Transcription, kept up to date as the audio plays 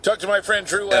Talk to my friend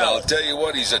Drew And I'll Allen, tell you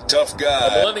what, he's a tough guy.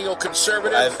 a millennial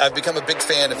conservative. I've become a big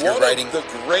fan of your one writing. Of the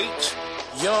great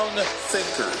young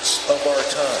thinkers of our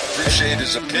time. Appreciate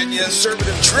his opinions.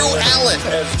 Conservative Drew Allen.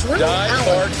 As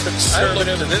die-hard conservative.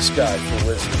 I look to this guy for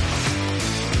wisdom.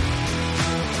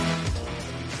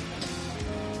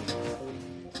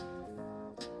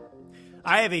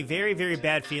 I have a very, very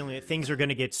bad feeling that things are going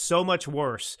to get so much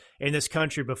worse in this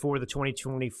country before the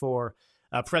 2024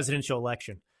 presidential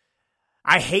election.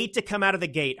 I hate to come out of the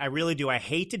gate. I really do. I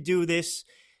hate to do this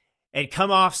and come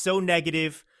off so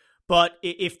negative. But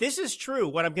if this is true,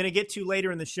 what I'm going to get to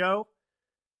later in the show,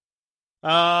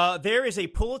 there is a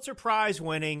Pulitzer Prize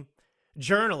winning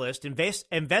journalist,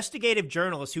 investigative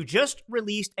journalist, who just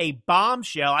released a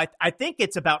bombshell. I think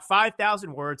it's about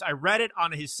 5,000 words. I read it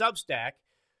on his Substack.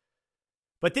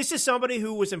 But this is somebody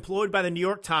who was employed by the New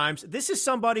York Times. This is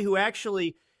somebody who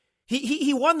actually...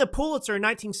 He won the Pulitzer in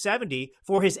 1970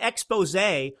 for his expose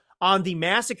on the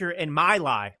massacre in My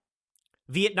Lai,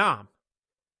 Vietnam.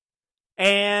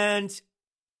 And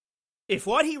if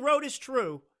what he wrote is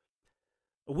true,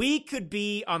 we could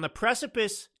be on the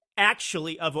precipice,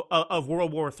 actually, of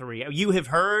World War III. You have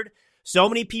heard so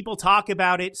many people talk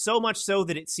about it, so much so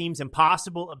that it seems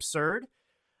impossible, absurd.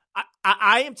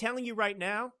 I am telling you right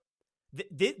now,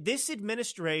 this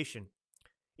administration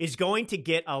is going to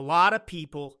get a lot of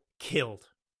people killed.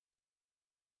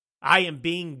 I am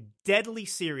being deadly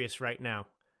serious right now.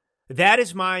 That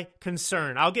is my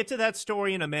concern. I'll get to that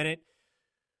story in a minute.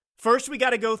 First, we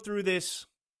got to go through this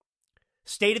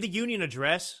State of the Union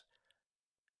address.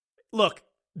 Look,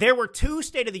 there were 2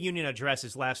 State of the Union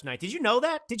addresses last night. Did you know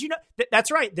that? Did you know? That's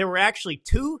right. There were actually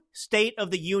 2 State of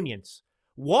the Unions.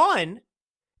 One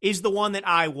is the one that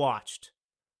I watched.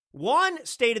 One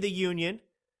State of the Union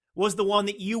was the one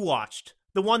that you watched,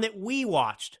 the one that we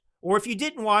watched. Or if you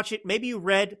didn't watch it, maybe you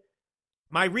read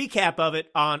my recap of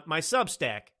it on my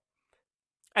Substack.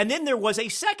 And then there was a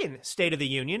second State of the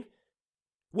Union,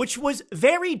 which was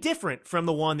very different from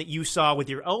the one that you saw with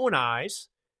your own eyes,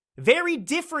 very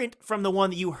different from the one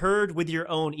that you heard with your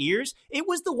own ears. It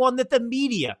was the one that the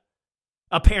media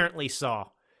apparently saw.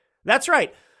 That's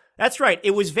right. That's right.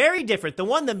 It was very different. The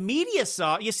one the media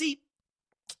saw, you see,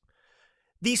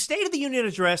 the State of the Union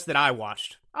address that I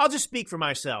watched, I'll just speak for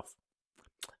myself.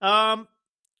 The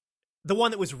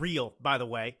one that was real, by the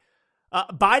way.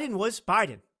 Biden was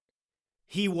Biden.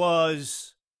 He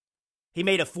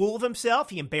made a fool of himself.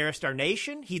 He embarrassed our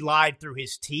nation. He lied through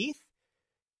his teeth.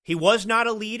 He was not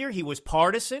a leader. He was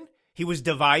partisan. He was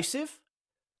divisive.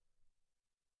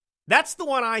 That's the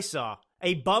one I saw.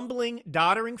 A bumbling,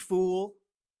 doddering fool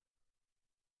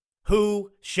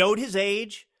who showed his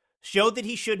age, showed that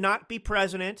he should not be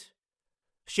president,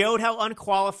 showed how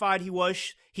unqualified he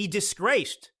was. He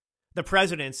disgraced the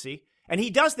presidency, and he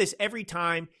does this every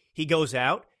time he goes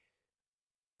out.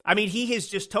 I mean, he has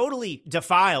just totally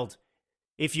defiled,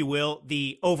 if you will,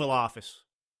 the Oval Office,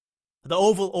 the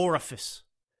Oval Orifice,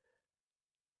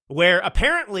 where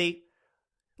apparently,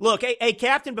 look, hey,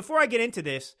 Captain, before I get into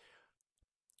this,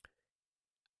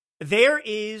 there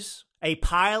is a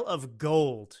pile of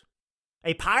gold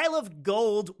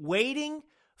waiting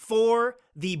for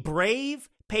the brave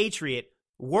patriot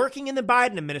working in the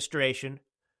Biden administration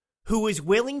who is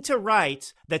willing to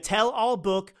write the tell-all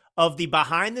book of the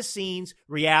behind-the-scenes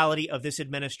reality of this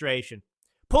administration.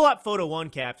 Pull up photo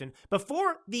 1, Captain.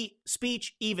 Before the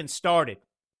speech even started,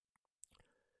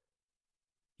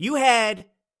 you had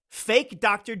fake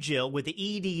Dr. Jill with the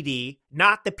EDD,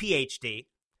 not the PhD.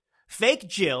 Fake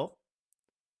Jill.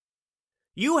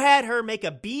 You had her make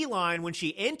a beeline when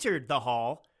she entered the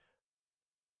hall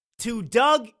to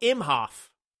Doug Imhoff,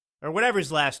 or whatever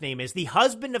his last name is, the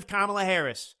husband of Kamala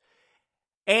Harris.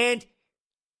 And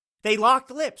they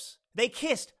locked lips. They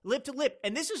kissed lip to lip.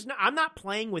 And this is not, I'm not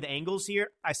playing with angles here.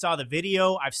 I saw the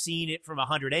video. I've seen it from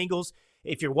 100 angles.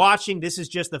 If you're watching, this is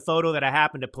just the photo that I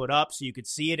happened to put up so you could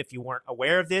see it if you weren't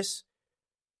aware of this.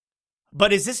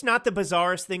 But is this not the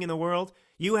bizarrest thing in the world?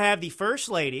 You have the First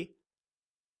Lady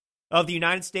of the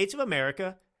United States of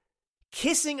America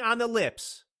kissing on the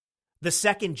lips the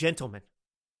second gentleman.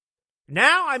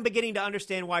 Now I'm beginning to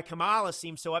understand why Kamala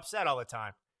seems so upset all the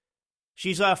time.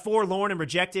 She's forlorn and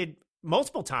rejected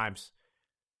multiple times.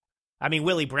 I mean,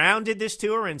 Willie Brown did this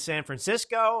to her in San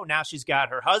Francisco. Now she's got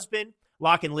her husband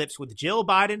locking lips with Jill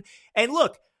Biden. And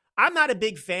look, I'm not a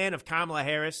big fan of Kamala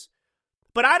Harris,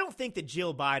 but I don't think that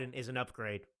Jill Biden is an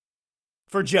upgrade.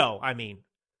 For Joe, I mean,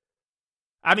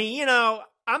 you know,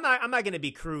 I'm not going to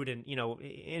be crude and, you know,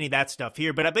 any of that stuff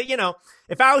here. But you know,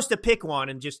 if I was to pick one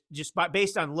and just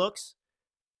based on looks,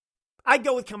 I'd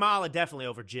go with Kamala definitely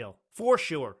over Jill. For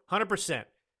sure. 100%.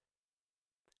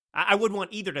 I wouldn't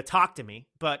want either to talk to me,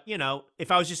 but,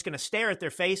 if I was just going to stare at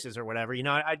their faces or whatever,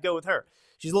 I'd go with her.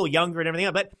 She's a little younger and everything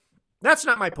else, but that's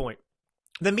not my point.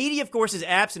 The media, of course, is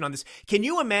absent on this. Can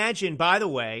you imagine, by the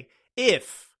way,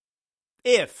 if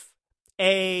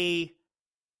during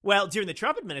the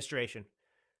Trump administration,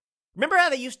 remember how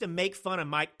they used to make fun of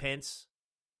Mike Pence?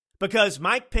 Because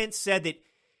Mike Pence said that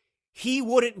he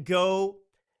wouldn't go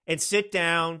and sit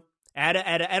down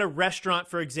at a restaurant,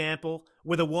 for example,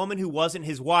 with a woman who wasn't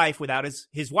his wife without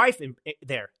his wife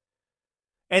there.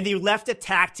 And the left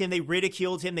attacked him. They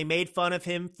ridiculed him. They made fun of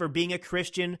him for being a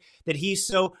Christian, that he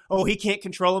can't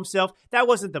control himself. That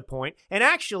wasn't the point. And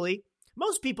actually,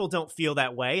 most people don't feel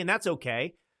that way, and that's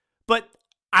okay. But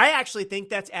I actually think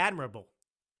that's admirable.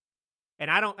 And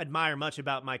I don't admire much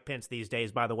about Mike Pence these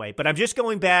days, by the way. But I'm just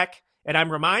going back and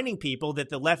I'm reminding people that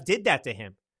the left did that to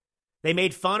him. They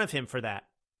made fun of him for that.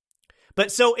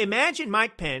 But so imagine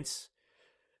Mike Pence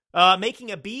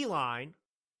making a beeline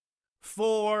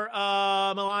for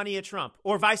Melania Trump,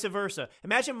 or vice versa.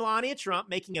 Imagine Melania Trump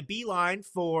making a beeline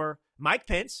for Mike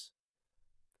Pence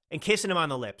and kissing him on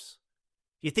the lips.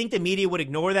 Do you think the media would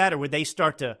ignore that, or would they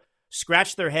start to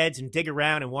scratch their heads and dig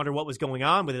around and wonder what was going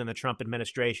on within the Trump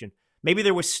administration? Maybe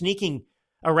there was some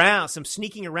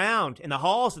sneaking around in the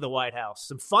halls of the White House,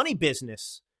 some funny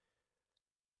business.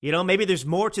 Maybe there's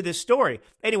more to this story.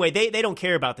 Anyway, they don't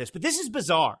care about this, but this is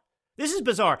bizarre. This is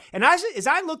bizarre. And as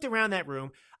I looked around that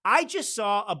room, I just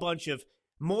saw a bunch of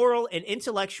moral and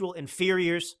intellectual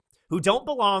inferiors who don't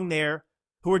belong there,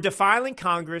 who are defiling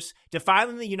Congress,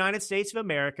 defiling the United States of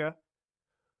America,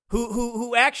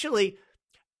 who actually,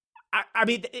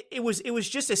 it was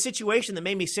just a situation that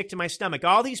made me sick to my stomach.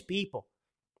 All these people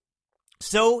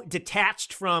so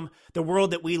detached from the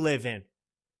world that we live in,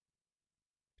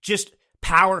 just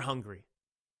power hungry,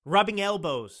 rubbing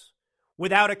elbows,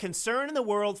 without a concern in the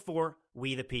world for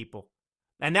we the people.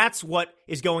 And that's what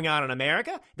is going on in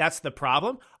America. That's the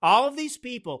problem. All of these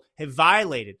people have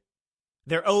violated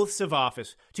their oaths of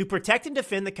office to protect and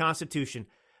defend the Constitution.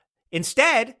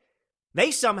 Instead, they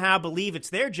somehow believe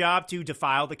it's their job to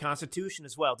defile the Constitution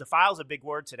as well. Defile is a big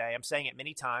word today. I'm saying it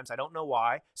many times. I don't know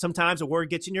why. Sometimes a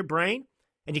word gets in your brain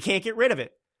and you can't get rid of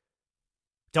it.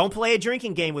 Don't play a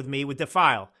drinking game with me with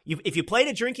defile. If you played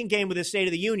a drinking game with the State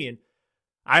of the Union,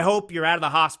 I hope you're out of the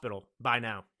hospital by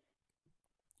now.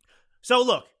 So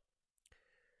look,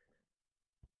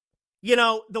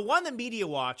 the one the media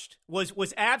watched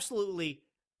was absolutely,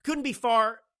 couldn't be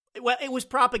far, well, it was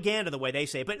propaganda the way they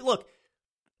say it. But look,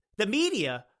 the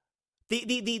media,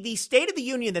 the State of the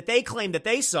Union that they claimed that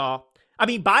they saw,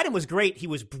 Biden was great. He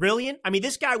was brilliant.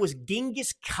 This guy was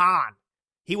Genghis Khan.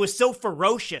 He was so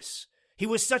ferocious. He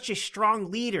was such a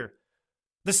strong leader.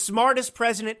 The smartest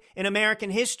president in American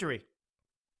history.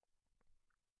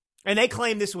 And they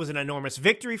claim this was an enormous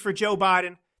victory for Joe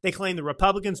Biden. They claim the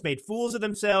Republicans made fools of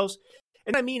themselves.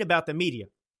 And I mean about the media.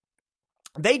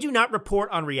 They do not report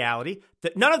on reality.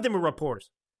 None of them are reporters.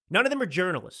 None of them are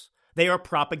journalists. They are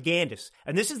propagandists.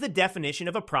 And this is the definition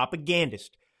of a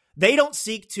propagandist. They don't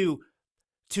seek to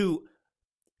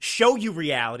show you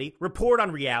reality, report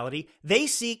on reality. They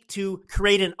seek to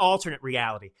create an alternate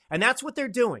reality. And that's what they're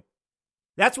doing.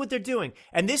 That's what they're doing.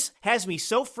 And this has me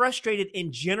so frustrated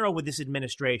in general with this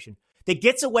administration that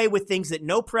gets away with things that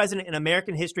no president in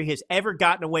American history has ever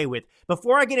gotten away with.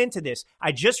 Before I get into this,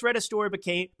 I just read a story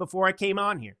before I came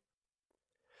on here.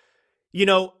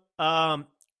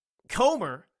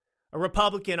 Comer, a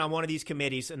Republican on one of these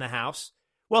committees in the House,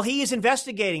 well, he is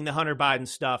investigating the Hunter Biden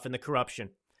stuff and the corruption.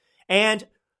 And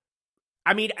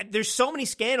there's so many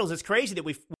scandals. It's crazy that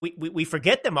we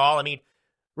forget them all.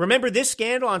 Remember this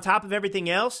scandal on top of everything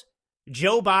else?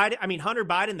 Hunter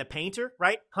Biden, the painter,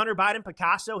 right? Hunter Biden,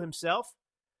 Picasso himself,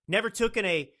 never taken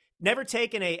a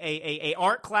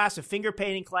art class, a finger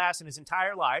painting class in his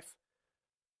entire life.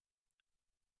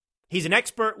 He's an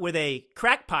expert with a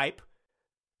crack pipe,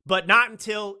 but not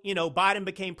until, Biden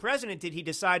became president did he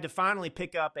decide to finally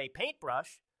pick up a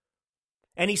paintbrush.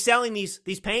 And he's selling these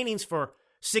paintings for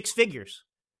six figures.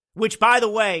 Which, by the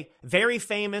way, very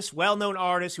famous, well-known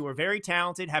artists who are very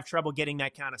talented have trouble getting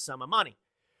that kind of sum of money.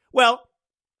 Well,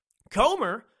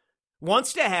 Comer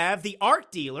wants to have the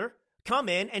art dealer come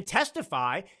in and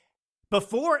testify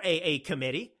before a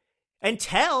committee and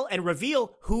tell and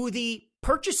reveal who the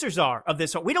purchasers are of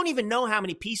this art. We don't even know how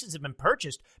many pieces have been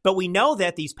purchased, but we know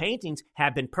that these paintings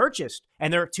have been purchased,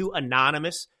 and they're to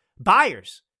anonymous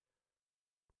buyers.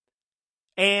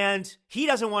 And he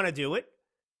doesn't want to do it.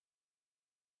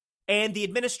 And the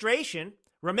administration,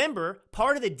 remember,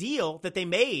 part of the deal that they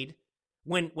made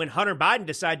when Hunter Biden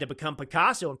decided to become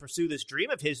Picasso and pursue this dream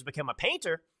of his to become a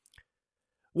painter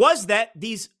was that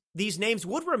these names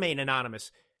would remain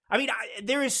anonymous. I mean,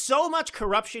 there is so much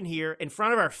corruption here in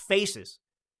front of our faces.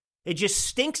 It just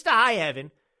stinks to high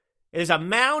heaven. There's a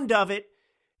mound of it,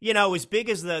 as big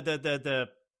as the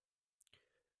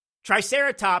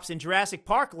Triceratops in Jurassic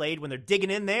Park laid when they're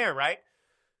digging in there, right?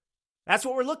 That's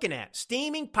what we're looking at.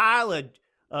 Steaming pile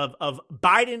of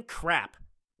Biden crap.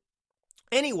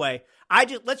 Anyway,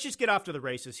 let's just get off to the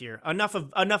races here. Enough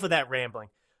of that rambling.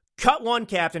 Cut one,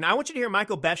 Captain. I want you to hear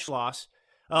Michael Beschloss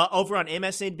over on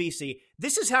MSNBC.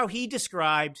 This is how he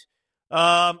described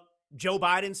Joe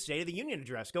Biden's State of the Union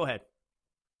address. Go ahead.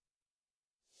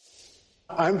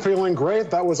 I'm feeling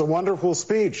great. That was a wonderful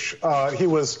speech.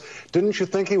 Didn't you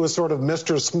think he was sort of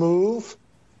Mr. Smooth?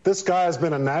 This guy has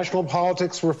been in national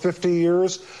politics for 50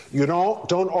 years. You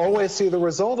don't always see the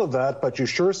result of that, but you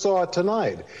sure saw it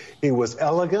tonight. He was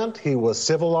elegant. He was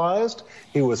civilized.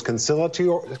 He was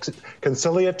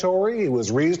conciliatory. He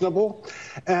was reasonable.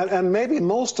 And maybe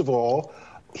most of all,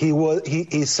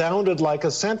 he sounded like a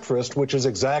centrist, which is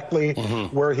exactly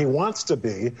where he wants to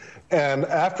be. And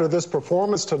after this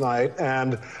performance tonight,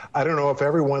 and I don't know if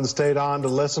everyone stayed on to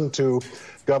listen to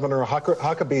Governor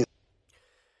Huckabee.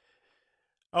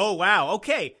 Oh, wow.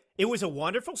 Okay. It was a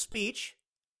wonderful speech.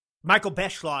 Michael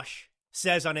Beschloss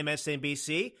says on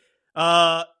MSNBC.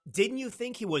 Didn't you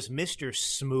think he was Mr.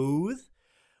 Smooth?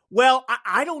 Well,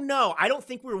 I don't know. I don't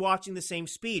think we're watching the same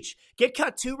speech. Get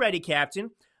cut two ready,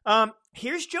 Captain.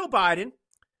 Here's Joe Biden.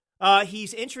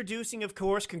 He's introducing, of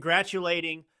course,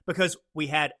 congratulating, because we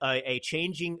had a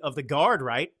changing of the guard,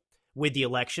 right, with the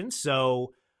election.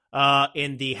 So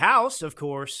in the House, of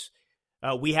course,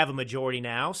 we have a majority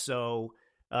now. So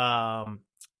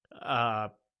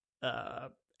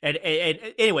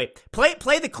anyway,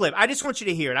 play the clip. I just want you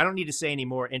to hear it. I don't need to say any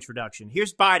more introduction.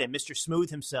 Here's Biden, Mr.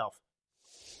 Smooth himself.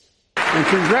 And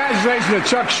congratulations to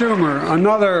Chuck Schumer,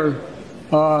 another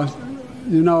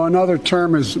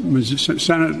term as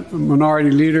Senate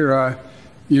Minority Leader. I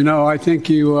think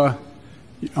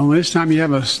this time you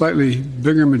have a slightly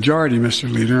bigger majority, Mr.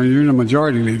 Leader. You're the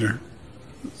majority leader.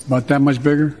 About that much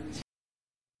bigger?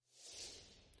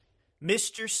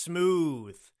 Mr.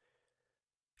 Smooth.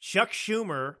 Chuck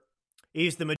Schumer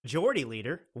is the majority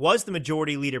leader, was the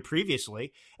majority leader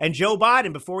previously, and Joe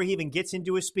Biden, before he even gets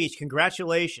into his speech,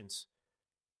 congratulations,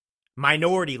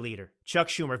 minority leader, Chuck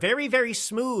Schumer. Very, very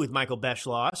smooth, Michael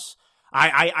Beschloss.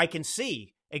 I can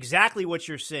see exactly what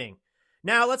you're seeing.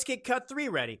 Now, let's get cut three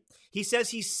ready. He says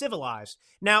he's civilized.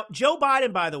 Now, Joe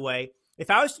Biden, by the way,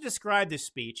 if I was to describe this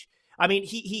speech, I mean,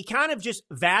 he kind of just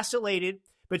vacillated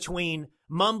between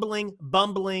mumbling,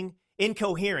 bumbling,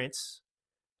 incoherence,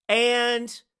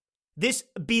 and this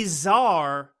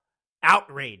bizarre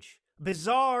outrage,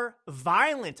 bizarre,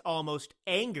 violent, almost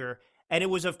anger. And it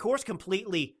was, of course,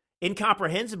 completely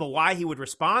incomprehensible why he would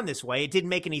respond this way. It didn't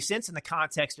make any sense in the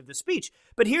context of the speech.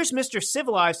 But here's Mr.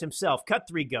 Civilized himself. Cut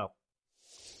three, go.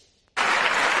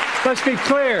 Let's be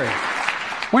clear.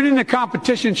 Winning the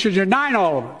competition should unite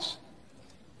all of us.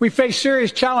 We face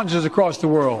serious challenges across the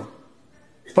world.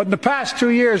 But in the past 2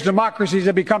 years, democracies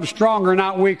have become stronger,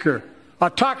 not weaker.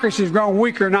 Autocracies have grown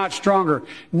weaker, not stronger.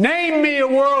 Name me a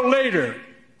world leader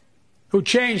who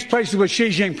changed places with Xi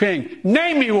Jinping.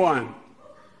 Name me one.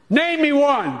 Name me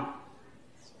one.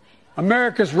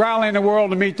 America's rallying the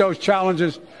world to meet those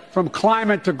challenges, from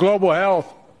climate to global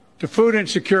health, to food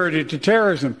insecurity, to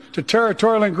terrorism, to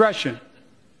territorial aggression.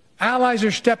 Allies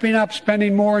are stepping up,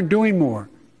 spending more, and doing more.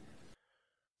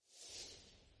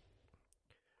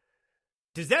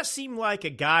 Does that seem like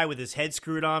a guy with his head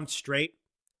screwed on straight?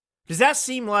 Does that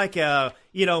seem like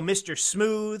Mr.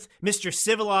 Smooth, Mr.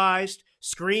 Civilized,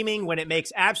 screaming when it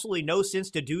makes absolutely no sense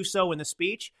to do so in the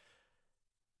speech?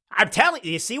 I'm telling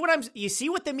you, you see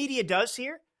what the media does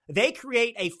here? They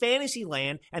create a fantasy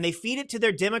land and they feed it to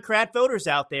their Democrat voters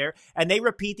out there, and they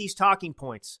repeat these talking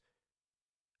points.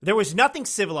 There was nothing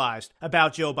civilized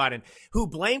about Joe Biden, who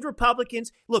blamed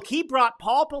Republicans. Look, he brought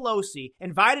Paul Pelosi,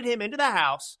 invited him into the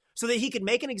House so that he could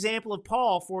make an example of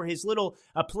Paul for his little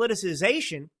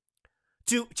politicization,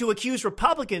 to accuse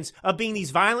Republicans of being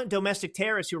these violent domestic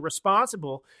terrorists who are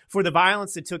responsible for the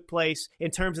violence that took place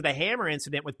in terms of the hammer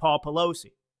incident with Paul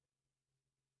Pelosi.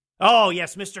 Oh,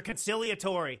 yes, Mr.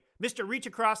 Conciliatory, Mr. Reach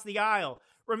Across the Aisle.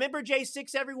 Remember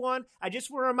J6, everyone? I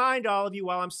just want to remind all of you,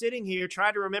 while I'm sitting here,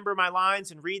 try to remember my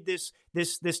lines and read this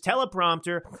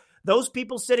teleprompter. Those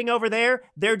people sitting over there,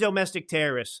 they're domestic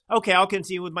terrorists. Okay, I'll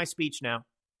continue with my speech now.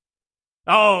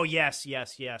 Oh, yes.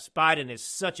 Biden is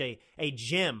such a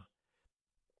gem.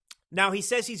 Now, he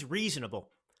says he's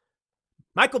reasonable.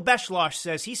 Michael Beschloss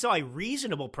says he saw a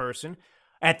reasonable person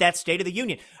at that State of the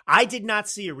Union. I did not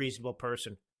see a reasonable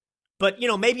person. But,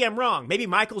 maybe I'm wrong. Maybe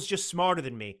Michael's just smarter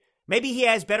than me. Maybe he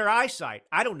has better eyesight.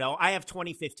 I don't know. I have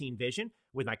 20/15 vision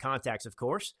with my contacts, of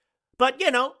course. But,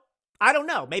 I don't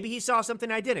know. Maybe he saw something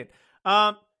I didn't.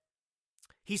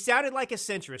 He sounded like a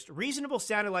centrist. Reasonable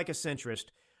sounded like a centrist.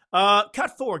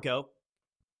 Cut 4, go.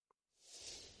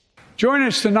 Joining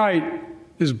us tonight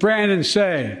is Brandon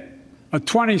Say, a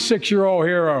 26-year-old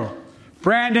hero.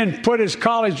 Brandon put his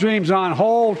college dreams on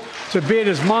hold to be at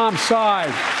his mom's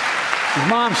side. His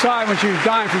mom's side when she was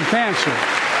dying from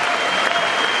cancer.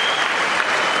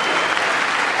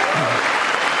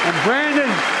 And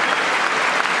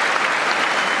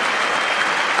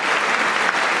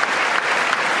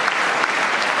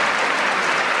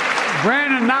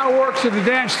Brandon now works at the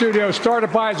dance studio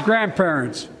started by his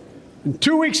grandparents. And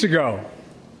 2 weeks ago,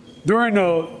 during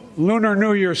the Lunar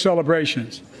New Year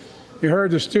celebrations, he heard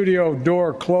the studio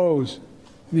door close, and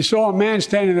he saw a man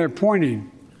standing there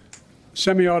pointing a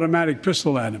semi-automatic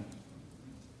pistol at him.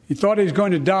 He thought he was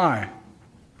going to die,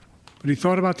 but he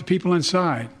thought about the people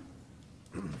inside.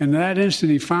 And in that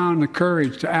instant, he found the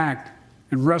courage to act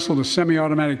and wrestled a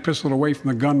semi-automatic pistol away from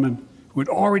the gunman who had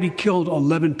already killed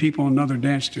 11 people in another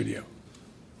dance studio.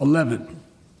 11.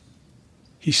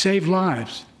 He saved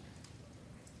lives.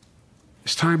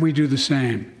 It's time we do the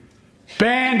same.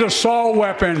 Ban assault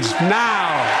weapons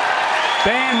now.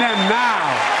 Ban them now.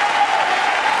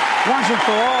 Once and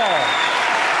for all.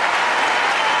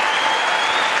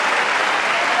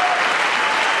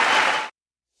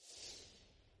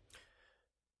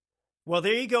 Well,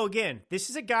 there you go again. This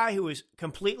is a guy who is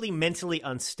completely mentally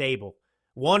unstable.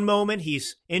 One moment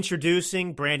he's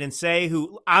introducing Brandon Say,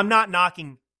 who I'm not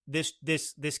knocking this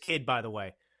kid, by the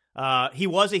way. He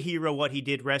was a hero, what he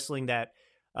did wrestling that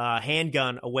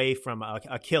handgun away from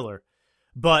a killer.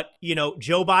 But,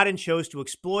 Joe Biden chose to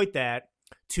exploit that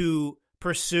to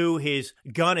pursue his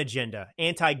gun agenda,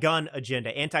 anti-gun agenda,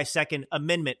 anti-Second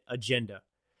Amendment agenda.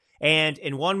 And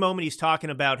in one moment he's talking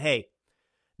about, hey,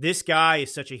 this guy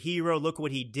is such a hero. Look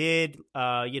what he did.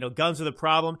 Guns are the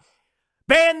problem.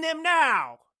 Ban them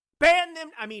now. Ban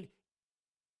them. I mean,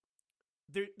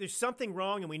 there's something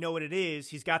wrong, and we know what it is.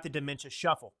 He's got the dementia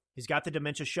shuffle.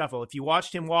 If you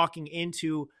watched him walking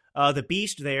into the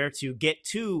beast there to get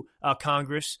to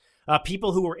Congress,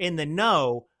 people who are in the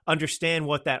know understand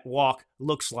what that walk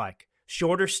looks like.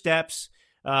 Shorter steps,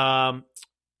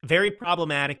 very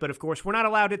problematic. But of course, we're not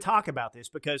allowed to talk about this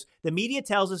because the media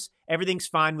tells us everything's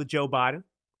fine with Joe Biden.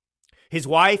 His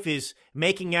wife is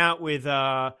making out with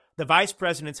the vice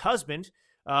president's husband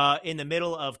in the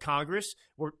middle of Congress.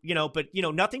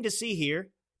 Nothing to see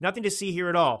here. Nothing to see here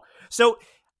at all. So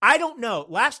I don't know.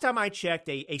 Last time I checked,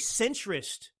 a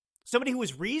centrist, somebody who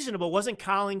was reasonable, wasn't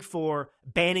calling for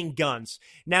banning guns.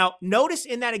 Now, notice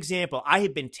in that example, I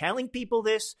have been telling people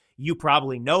this. You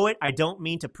probably know it. I don't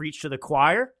mean to preach to the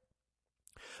choir.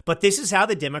 But this is how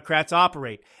the Democrats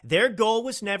operate. Their goal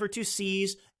was never to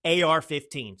seize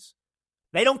AR-15s.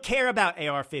 They don't care about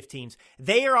AR-15s.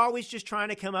 They are always just trying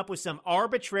to come up with some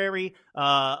arbitrary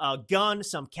gun,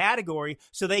 some category,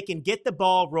 so they can get the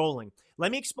ball rolling.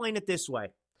 Let me explain it this way.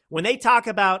 When they talk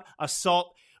about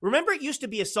assault, remember it used to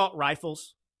be assault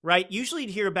rifles, right? Usually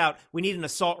you'd hear about we need an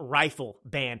assault rifle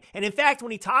ban. And in fact,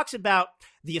 when he talks about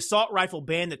the assault rifle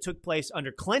ban that took place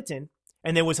under Clinton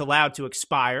and then was allowed to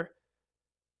expire,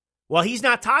 well, he's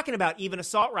not talking about even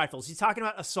assault rifles. He's talking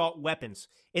about assault weapons.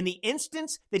 In the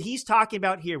instance that he's talking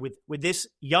about here with this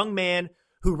young man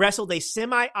who wrestled a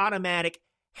semi-automatic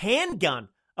handgun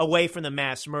away from the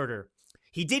mass murder,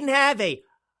 he didn't have a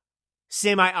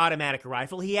semi-automatic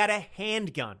rifle. He had a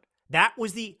handgun. That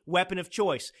was the weapon of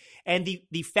choice. And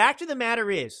the fact of the matter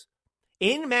is,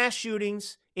 in mass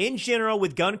shootings, in general,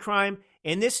 with gun crime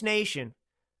in this nation,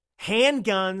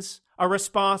 handguns are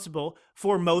responsible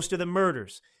for most of the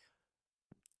murders.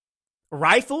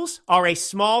 Rifles are a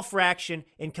small fraction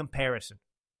in comparison.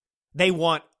 They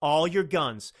want all your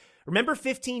guns. Remember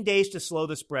 15 days to slow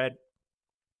the spread?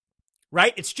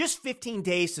 Right? It's just 15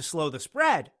 days to slow the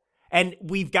spread. And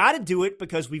we've got to do it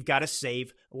because we've got to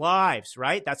save lives,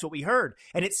 right? That's what we heard.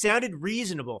 And it sounded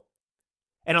reasonable.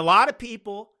 And a lot of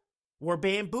people were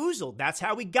bamboozled. That's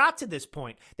how we got to this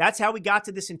point. That's how we got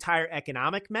to this entire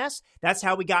economic mess. That's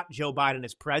how we got Joe Biden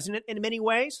as president in many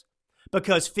ways.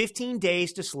 Because 15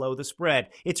 days to slow the spread.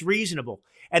 It's reasonable.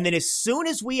 And then as soon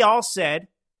as we all said,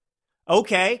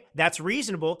 okay, that's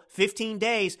reasonable, 15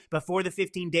 days, before the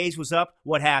 15 days was up,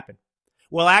 what happened?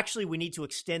 Well, actually, we need to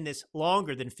extend this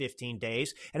longer than 15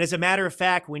 days. And as a matter of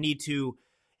fact, we need to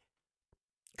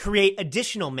create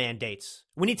additional mandates.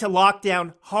 We need to lock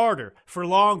down harder for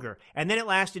longer. And then it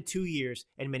lasted 2 years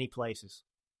in many places.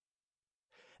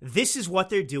 This is what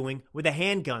they're doing with the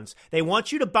handguns. They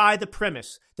want you to buy the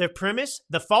premise.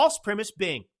 The false premise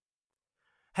being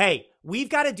hey, we've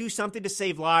got to do something to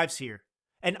save lives here.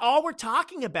 And all we're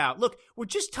talking about, look, we're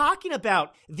just talking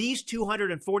about these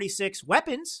 246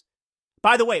 weapons.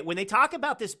 By the way, when they talk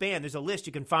about this ban, there's a list,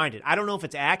 you can find it. I don't know if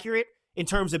it's accurate in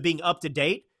terms of being up to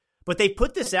date, but they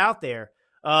put this out there.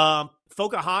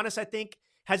 Pocahontas, I think,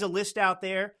 has a list out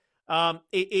there. I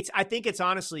think it's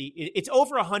honestly, it's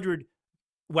over 100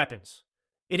 weapons.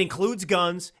 It includes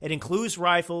guns. It includes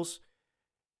rifles.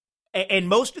 And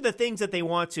most of the things that they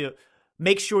want to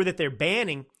make sure that they're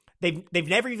banning, they've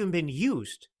never even been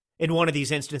used in one of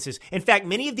these instances. In fact,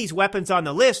 many of these weapons on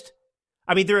the list,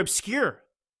 I mean, they're obscure.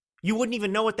 You wouldn't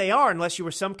even know what they are unless you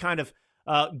were some kind of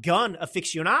gun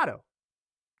aficionado.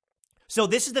 So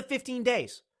this is the 15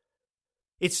 days.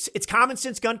 It's common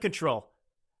sense gun control.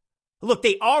 Look,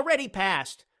 they already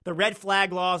passed the red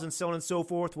flag laws and so on and so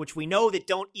forth, which we know that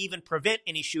don't even prevent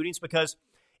any shootings because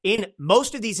in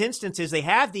most of these instances, they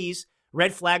have these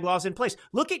red flag laws in place.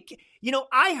 Look at,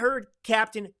 I heard,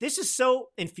 Captain, this is so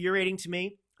infuriating to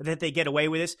me that they get away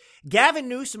with this. Gavin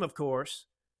Newsom, of course,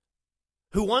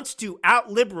 who wants to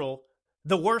out-liberal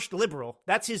the worst liberal.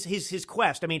 That's his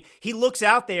quest. I mean, he looks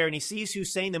out there and he sees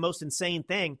who's saying the most insane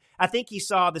thing. I think he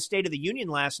saw the State of the Union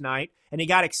last night and he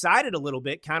got excited a little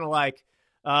bit, kind of like,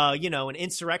 an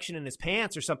insurrection in his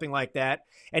pants or something like that.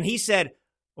 And he said,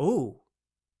 "Ooh,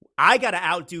 I got to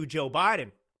outdo Joe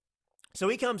Biden." So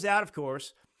he comes out, of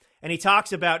course, and he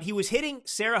talks about he was hitting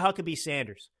Sarah Huckabee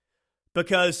Sanders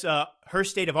because her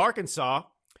state of Arkansas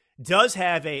does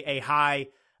have a high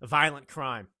violent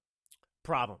crime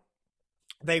problem.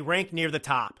 They rank near the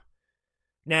top.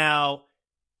 Now,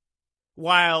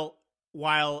 while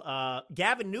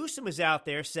Gavin Newsom is out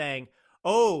there saying,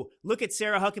 "Oh, look at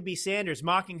Sarah Huckabee Sanders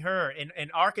mocking her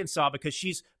in Arkansas because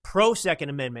she's pro-Second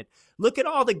Amendment. Look at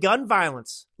all the gun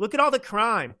violence. Look at all the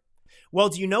crime." Well,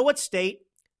 do you know what state,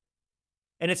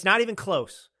 and it's not even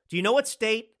close, do you know what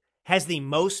state has the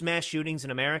most mass shootings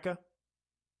in America?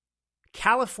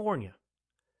 California.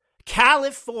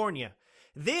 California.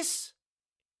 This,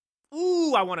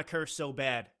 I want to curse so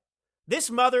bad.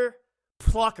 This mother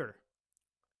plucker,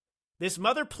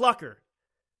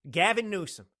 Gavin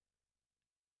Newsom,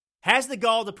 has the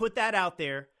gall to put that out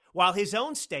there while his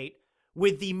own state,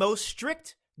 with the most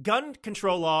strict gun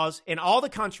control laws in all the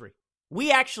country,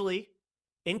 we actually,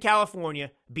 in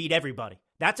California, beat everybody.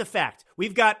 That's a fact.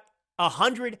 We've got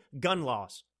 100 gun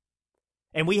laws,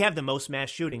 and we have the most mass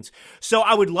shootings. So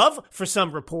I would love for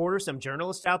some reporters, some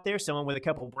journalists out there, someone with a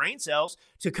couple of brain cells,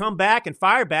 to come back and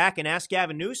fire back and ask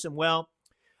Gavin Newsom, well,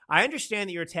 I understand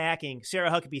that you're attacking Sarah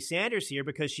Huckabee Sanders here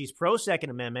because she's pro-Second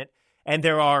Amendment, and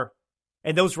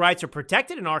those rights are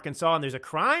protected in Arkansas, and there's a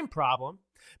crime problem.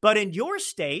 But in your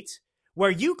state, where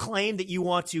you claim that you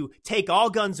want to take all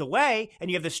guns away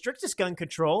and you have the strictest gun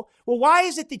control, well, why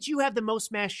is it that you have the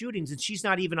most mass shootings and she's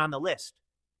not even on the list?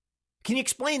 Can you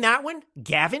explain that one,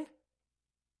 Gavin?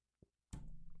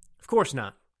 Of course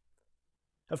not.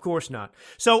 Of course not.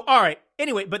 So, all right.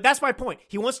 Anyway, but that's my point.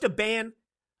 He wants to ban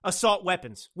assault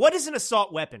weapons. What is an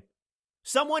assault weapon?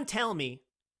 Someone tell me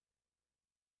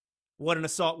what an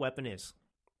assault weapon is.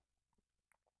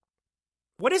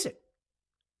 What is it?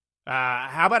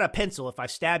 How about a pencil? If I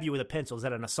stab you with a pencil, is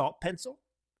that an assault pencil?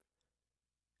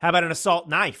 How about an assault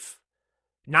knife?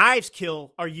 Knives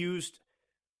are used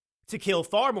to kill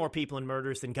far more people in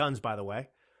murders than guns, by the way.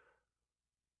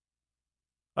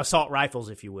 Assault rifles,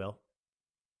 if you will.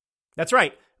 That's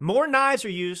right. More knives are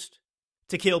used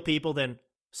to kill people than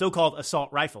so-called assault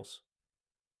rifles.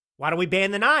 Why don't we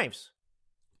ban the knives?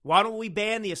 Why don't we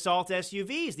ban the assault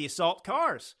SUVs, the assault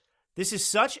cars? This is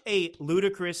such a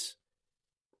ludicrous.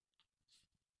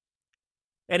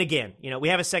 And again, we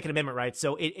have a Second Amendment right.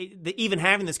 So even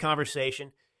having this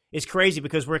conversation is crazy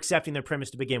because we're accepting their premise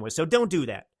to begin with. So don't do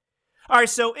that. All right.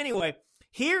 So anyway,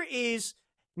 here is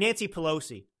Nancy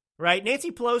Pelosi, right?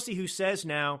 Nancy Pelosi, who says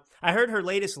now, I heard her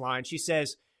latest line. She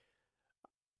says,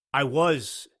 "I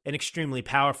was an extremely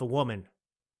powerful woman.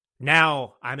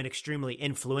 Now I'm an extremely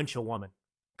influential woman,"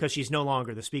 because she's no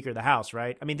longer the Speaker of the House,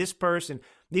 right? I mean, these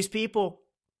people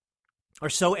are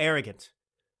so arrogant.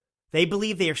 They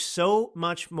believe they are so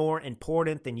much more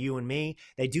important than you and me.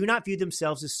 They do not view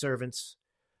themselves as servants.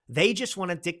 They just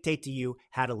want to dictate to you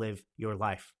how to live your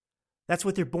life. That's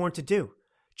what they're born to do.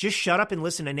 Just shut up and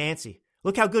listen to Nancy.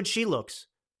 Look how good she looks.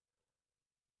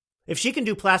 If she can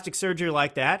do plastic surgery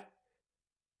like that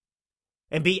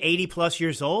and be 80 plus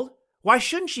years old, why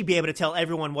shouldn't she be able to tell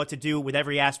everyone what to do with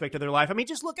every aspect of their life? I mean,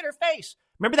 just look at her face.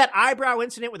 Remember that eyebrow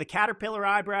incident with the caterpillar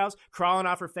eyebrows crawling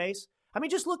off her face? I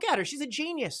mean, just look at her. She's a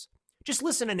genius. Just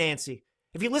listen to Nancy.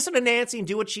 If you listen to Nancy and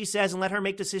do what she says and let her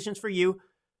make decisions for you,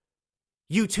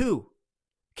 you too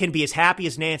can be as happy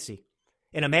as Nancy.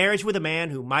 in a marriage with a man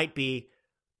who might be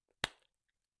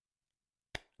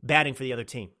batting for the other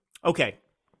team. Okay.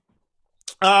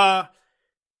 Yeah,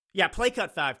 play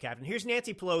cut 5, Captain. Here's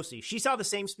Nancy Pelosi. She saw the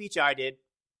same speech I did,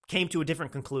 came to a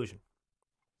different conclusion.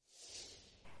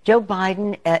 Joe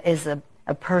Biden is a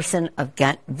person of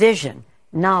vision,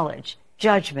 knowledge,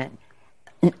 judgment,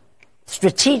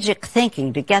 strategic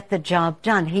thinking to get the job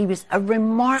done. He was a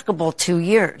remarkable 2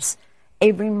 years,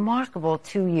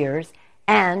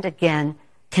 and again,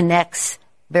 connects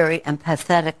very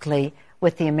empathetically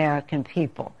with the American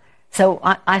people. So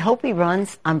I hope he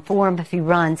runs. I'm for him if he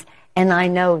runs, and I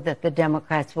know that the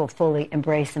Democrats will fully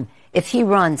embrace him. If he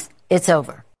runs, it's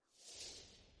over.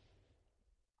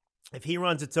 If he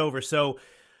runs, it's over. So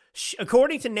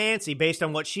according to Nancy, based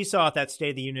on what she saw at that State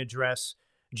of the Union address,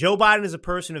 Joe Biden is a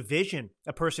person of vision,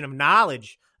 a person of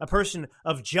knowledge, a person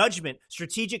of judgment,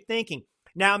 strategic thinking.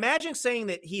 Now imagine saying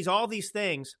that he's all these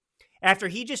things after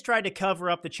he just tried to cover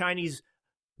up the Chinese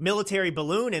military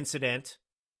balloon incident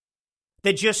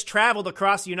that just traveled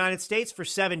across the United States for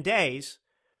 7 days.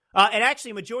 And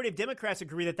actually, a majority of Democrats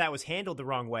agree that that was handled the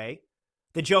wrong way,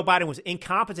 that Joe Biden was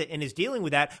incompetent in his dealing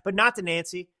with that, but not to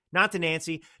Nancy. Not to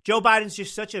Nancy. Joe Biden's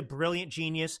just such a brilliant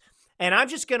genius. And I'm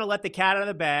just going to let the cat out of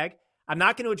the bag. I'm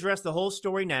not going to address the whole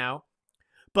story now.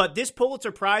 But this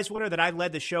Pulitzer Prize winner that I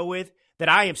led the show with, that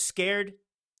I am scared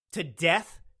to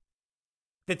death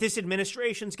that this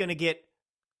administration's going to get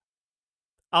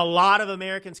a lot of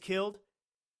Americans killed.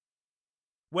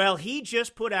 Well, he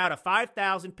just put out a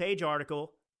 5,000-page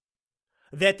article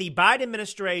that the Biden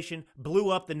administration blew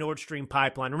up the Nord Stream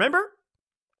pipeline. Remember,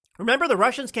 the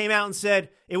Russians came out and said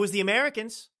it was the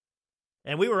Americans,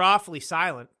 and we were awfully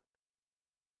silent.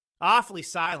 Awfully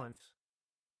silent.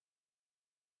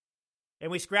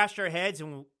 And we scratched our heads,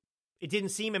 and it didn't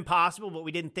seem impossible, but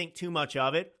we didn't think too much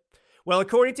of it. Well,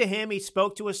 according to him, he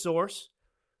spoke to a source.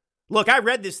 Look, I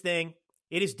read this thing.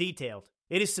 It is detailed.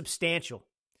 It is substantial.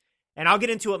 And I'll get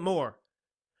into it more.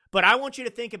 But I want you to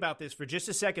think about this for just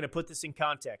a second to put this in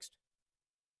context.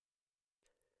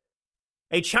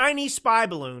 A Chinese spy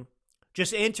balloon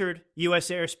just entered U.S.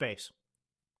 airspace.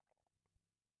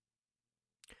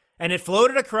 And it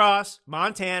floated across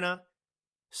Montana,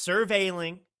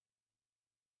 surveilling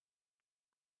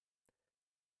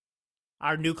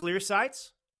our nuclear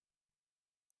sites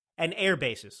and air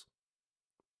bases.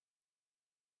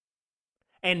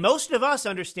 And most of us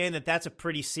understand that that's a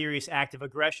pretty serious act of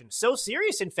aggression. So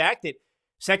serious, in fact, that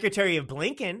Secretary of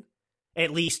Blinken at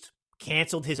least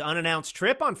canceled his unannounced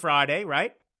trip on Friday,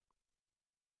 right?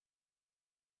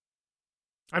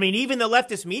 I mean, even the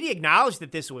leftist media acknowledged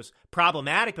that this was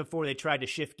problematic before they tried to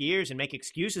shift gears and make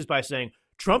excuses by saying,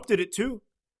 Trump did it too,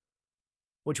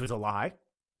 which was a lie.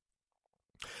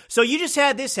 So you just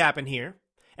had this happen here.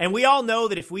 And we all know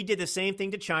that if we did the same thing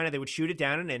to China, they would shoot it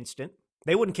down in an instant.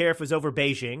 They wouldn't care if it was over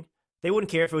Beijing. They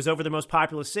wouldn't care if it was over the most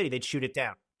populous city. They'd shoot it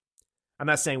down. I'm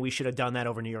not saying we should have done that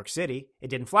over New York City. It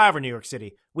didn't fly over New York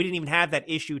City. We didn't even have that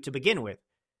issue to begin with.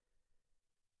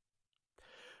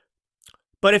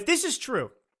 But if this is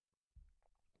true,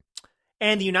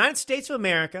 and the United States of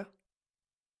America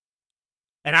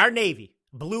and our Navy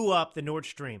blew up the Nord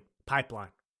Stream pipeline,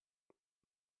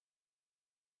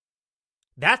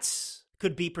 that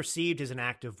could be perceived as an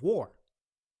act of war.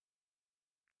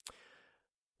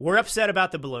 We're upset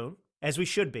about the balloon, as we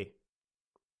should be.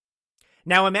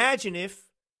 Now imagine if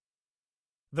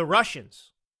the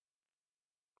Russians,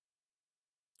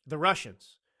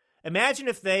 imagine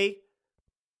if they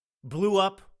blew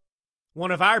up one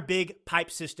of our big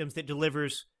pipe systems that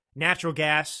delivers natural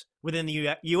gas within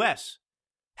the U.S.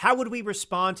 How would we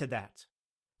respond to that?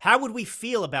 How would we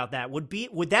feel about that?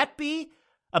 Would that be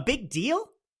a big deal?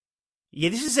 Yeah,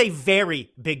 this is a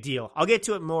very big deal. I'll get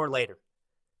to it more later.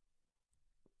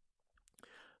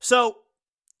 So,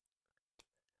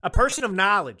 a person of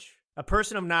knowledge, a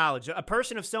person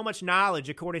of so much knowledge,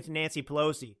 according to Nancy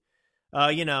Pelosi,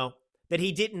 that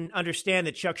he didn't understand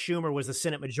that Chuck Schumer was the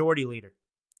Senate Majority Leader.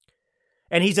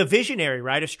 And he's a visionary,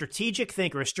 right? A strategic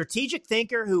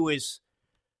thinker who is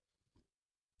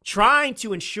trying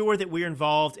to ensure that we're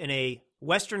involved in a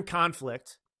Western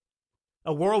conflict,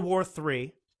 a World War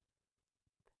III,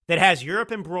 that has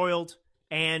Europe embroiled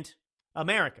and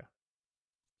America.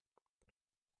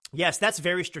 Yes, that's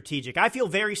very strategic. I feel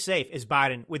very safe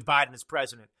with Biden as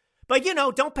president. But,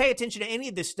 don't pay attention to any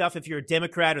of this stuff if you're a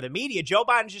Democrat or the media. Joe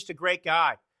Biden's just a great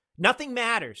guy. Nothing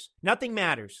matters.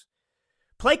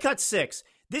 Play cut 6.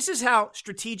 This is how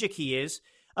strategic he is.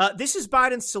 This is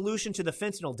Biden's solution to the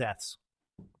fentanyl deaths.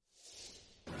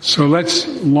 So let's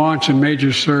launch a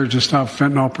major surge to stop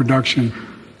fentanyl production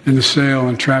and the sale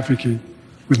and trafficking.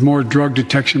 with more drug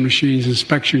detection machines,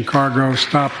 inspection cargo,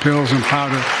 stop pills and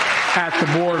powder at the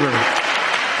border.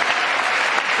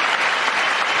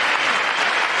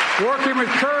 Working with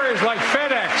couriers like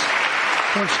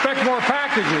FedEx to inspect more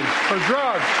packages for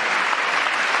drugs.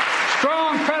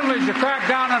 Strong penalties to crack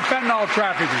down on fentanyl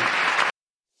trafficking.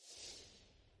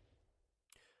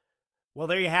 Well,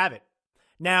 there you have it.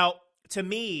 Now, to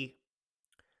me,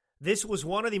 this was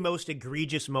one of the most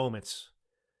egregious moments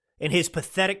in his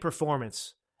pathetic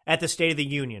performance at the State of the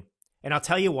Union. And I'll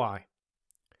tell you why.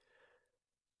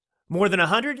 More than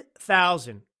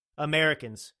 100,000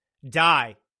 Americans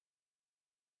die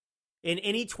in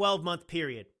any 12-month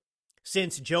period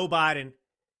since Joe Biden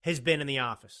has been in the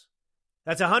office.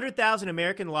 That's 100,000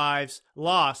 American lives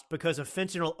lost because of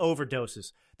fentanyl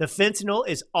overdoses. The fentanyl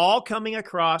is all coming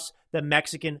across the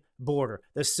Mexican border,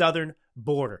 the southern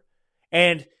border.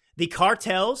 And the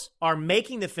cartels are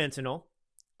making the fentanyl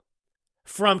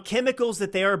from chemicals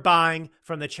that they are buying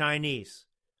from the Chinese.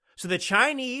 So the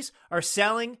Chinese are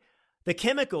selling the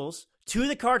chemicals to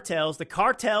the cartels. The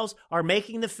cartels are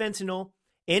making the fentanyl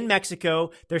in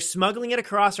Mexico. They're smuggling it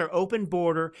across our open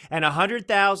border, and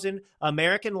 100,000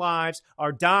 American lives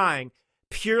are dying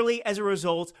purely as a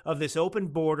result of this open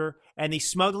border and the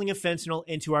smuggling of fentanyl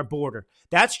into our border.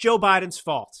 That's Joe Biden's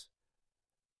fault.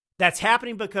 That's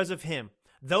happening because of him.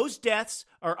 Those deaths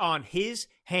are on his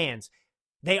hands.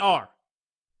 They are.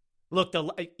 Look,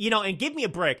 and give me a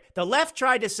break. The left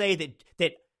tried to say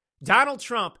that Donald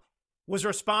Trump was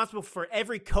responsible for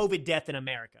every COVID death in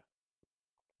America.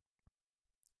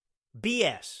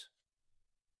 BS.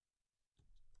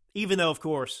 Even though, of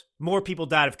course, more people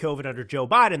died of COVID under Joe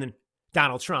Biden than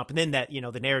Donald Trump. And then that,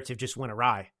 the narrative just went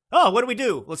awry. Oh, what do we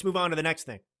do? Let's move on to the next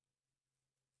thing.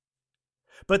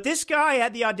 But this guy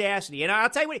had the audacity. And I'll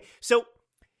tell you what. So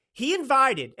he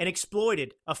invited and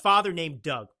exploited a father named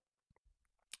Doug.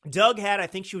 Doug had, I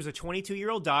think she was a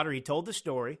 22-year-old daughter. He told the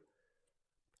story,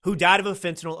 who died of a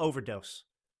fentanyl overdose.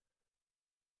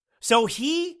 So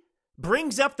he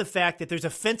brings up the fact that there's a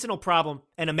fentanyl problem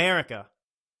in America,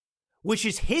 which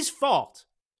is his fault.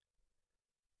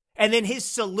 And then his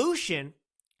solution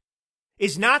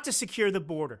is not to secure the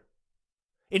border.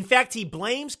 In fact, he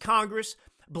blames Congress,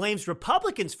 blames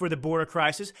Republicans for the border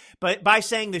crisis, but by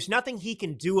saying there's nothing he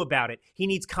can do about it. He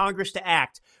needs Congress to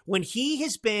act. When he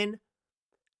has been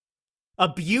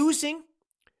abusing,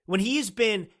 when he has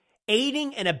been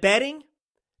aiding and abetting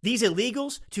these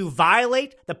illegals to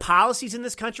violate the policies in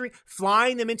this country,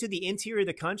 flying them into the interior of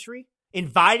the country,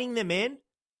 inviting them in.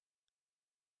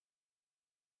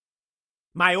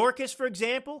 Mayorkas, for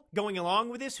example, going along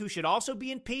with this, who should also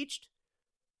be impeached.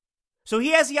 So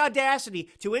he has the audacity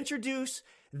to introduce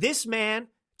this man,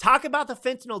 talk about the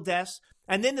fentanyl deaths,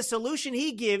 and then the solution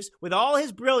he gives with all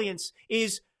his brilliance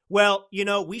is, well,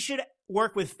 we should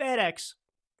work with FedEx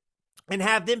and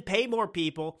have them pay more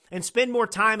people and spend more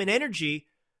time and energy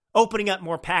opening up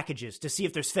more packages to see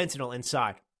if there's fentanyl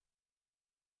inside.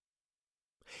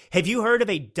 Have you heard of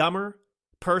a dumber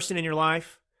person in your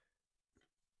life?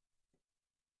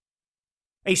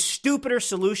 A stupider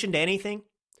solution to anything?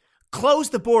 Close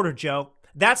the border, Joe.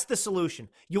 That's the solution.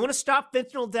 You want to stop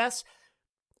fentanyl deaths?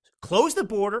 Close the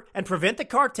border and prevent the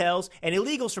cartels and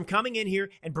illegals from coming in here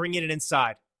and bringing it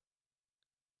inside.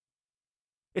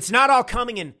 It's not all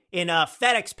coming in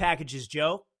FedEx packages,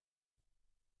 Joe.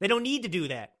 They don't need to do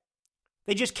that.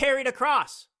 They just carry it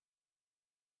across.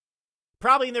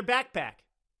 Probably in their backpack.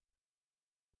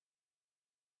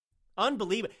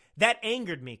 Unbelievable. That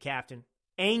angered me, Captain.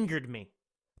 Angered me.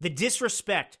 The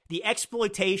disrespect, the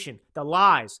exploitation, the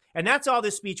lies. And that's all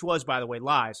this speech was, by the way,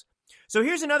 lies. So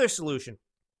here's another solution.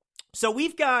 So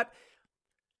we've got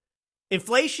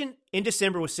inflation in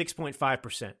December was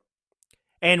 6.5%.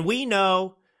 And we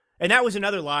know, and that was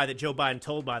another lie that Joe Biden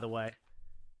told, by the way.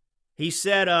 He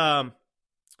said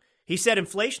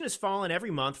inflation has fallen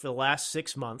every month for the last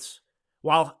 6 months,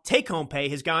 while take-home pay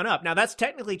has gone up. Now, that's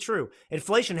technically true.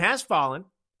 Inflation has fallen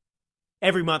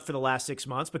every month for the last 6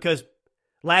 months because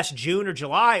last June or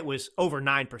July, it was over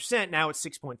 9%. Now it's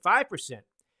 6.5%.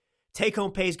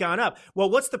 Take-home pay's gone up.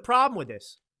 Well, what's the problem with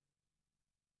this?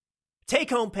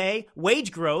 Take-home pay,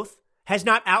 wage growth, has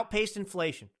not outpaced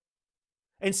inflation.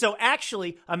 And so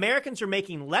actually, Americans are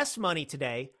making less money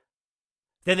today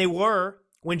than they were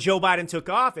when Joe Biden took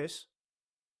office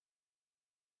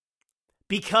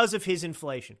because of his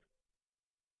inflation.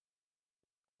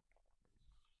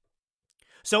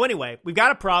 So anyway, we've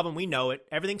got a problem. We know it.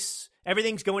 Everything's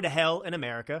going to hell in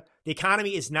America. The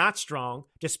economy is not strong,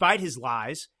 despite his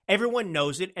lies. Everyone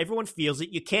knows it. Everyone feels it.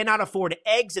 You cannot afford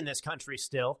eggs in this country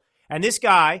still. And this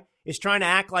guy is trying to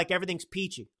act like everything's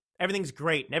peachy. Everything's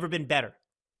great. Never been better.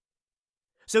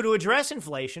 So to address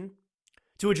inflation,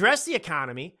 to address the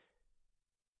economy,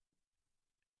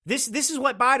 this is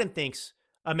what Biden thinks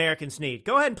Americans need.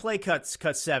 Go ahead and play cut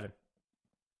 7.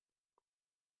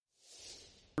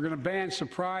 We're going to ban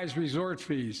surprise resort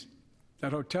fees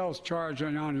that hotels charge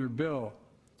on your bill.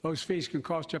 Those fees can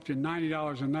cost you up to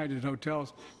 $90 a night at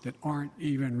hotels that aren't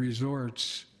even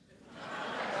resorts.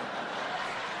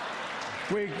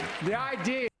 The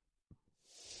idea.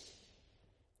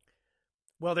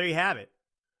 Well, there you have it.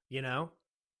 You know,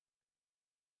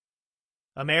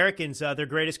 Americans, their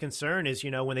greatest concern is,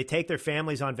 when they take their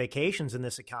families on vacations in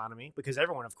this economy, because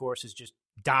everyone, of course, is just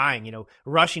dying,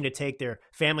 rushing to take their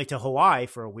family to Hawaii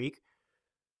for a week.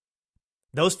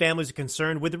 Those families are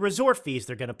concerned with the resort fees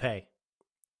they're going to pay.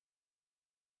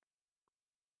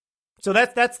 So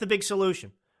that's the big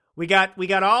solution. We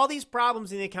got all these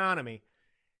problems in the economy,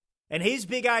 and his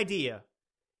big idea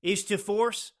is to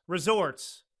force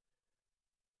resorts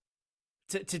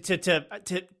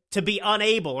to be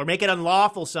unable or make it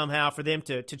unlawful somehow for them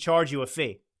to charge you a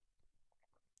fee.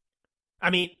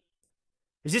 I mean,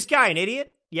 is this guy an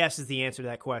idiot? Yes is the answer to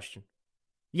that question.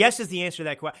 Yes is the answer to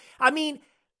that question. I mean,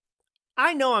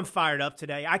 I know I'm fired up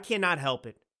today. I cannot help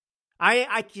it.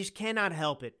 I just cannot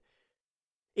help it.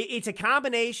 It's a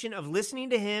combination of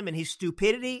listening to him and his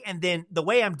stupidity, and then the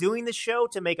way I'm doing this show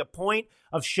to make a point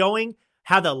of showing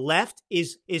how the left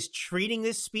is treating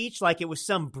this speech like it was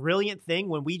some brilliant thing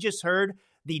when we just heard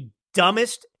the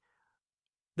dumbest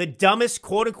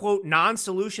quote-unquote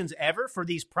non-solutions ever for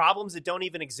these problems that don't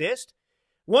even exist.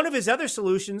 One of his other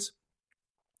solutions,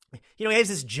 he has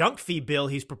this junk fee bill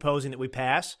he's proposing that we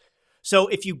pass. So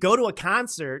if you go to a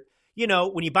concert,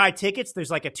 when you buy tickets,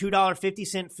 there's like a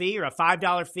 $2.50 fee or a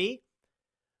 $5 fee.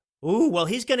 Ooh, well,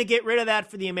 he's going to get rid of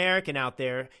that for the American out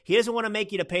there. He doesn't want to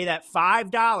make you to pay that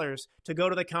 $5 to go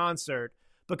to the concert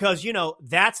because,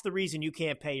 that's the reason you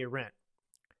can't pay your rent.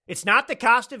 It's not the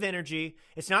cost of energy.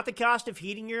 It's not the cost of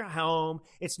heating your home.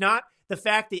 It's not the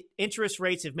fact that interest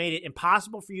rates have made it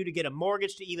impossible for you to get a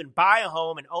mortgage to even buy a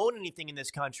home and own anything in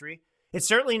this country. It's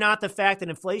certainly not the fact that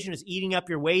inflation is eating up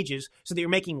your wages so that you're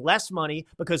making less money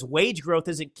because wage growth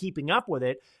isn't keeping up with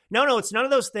it. No, it's none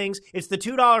of those things. It's the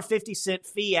 $2.50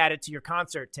 fee added to your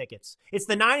concert tickets. It's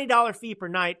the $90 fee per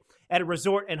night at a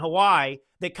resort in Hawaii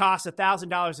that costs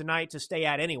 $1,000 a night to stay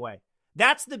at anyway.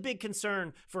 That's the big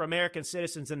concern for American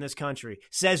citizens in this country,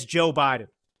 says Joe Biden.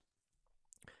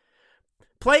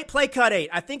 Play cut 8.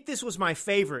 I think this was my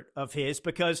favorite of his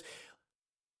because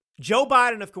Joe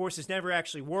Biden, of course, has never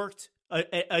actually worked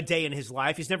a day in his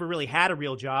life. He's never really had a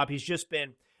real job. He's just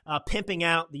been pimping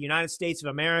out the United States of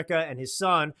America and his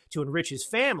son to enrich his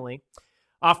family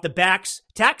off the backs,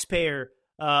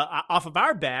 off of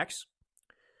our backs.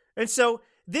 And so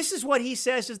this is what he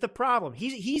says is the problem.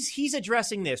 He's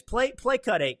addressing this. Play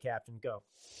cut 8, Captain. Go.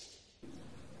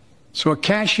 So a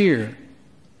cashier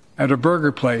at a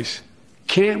burger place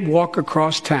can't walk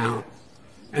across town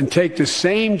and take the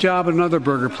same job at another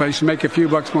burger place and make a few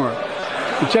bucks more.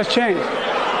 It just changed.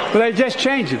 But they just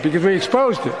changed it because we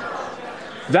exposed it.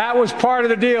 That was part of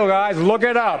the deal, guys. Look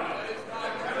it up.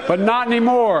 But not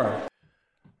anymore.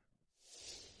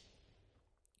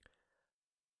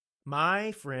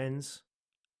 My friends,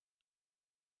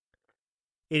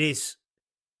 it's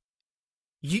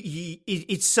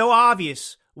so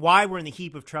obvious why we're in the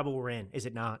heap of trouble we're in, is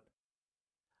it not?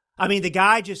 I mean, the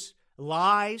guy just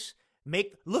lies.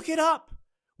 Look it up.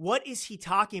 What is he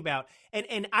talking about?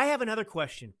 And I have another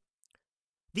question.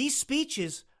 These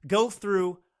speeches go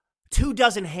through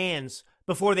 24 hands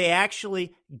before they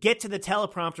actually get to the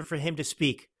teleprompter for him to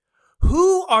speak.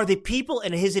 Who are the people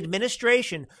in his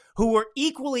administration who are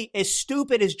equally as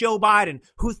stupid as Joe Biden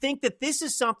who think that this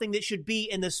is something that should be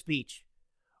in the speech?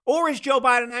 Or is Joe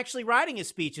Biden actually writing his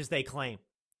speech as they claim?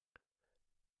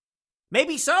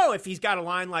 Maybe so if he's got a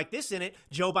line like this in it.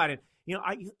 Joe Biden,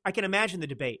 I can imagine the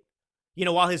debate.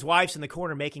 While his wife's in the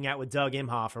corner making out with Doug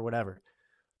Imhoff or whatever.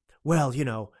 Well,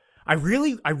 I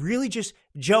really just,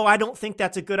 Joe, I don't think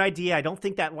that's a good idea. I don't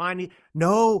think that line.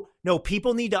 No,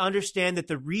 people need to understand that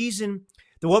the reason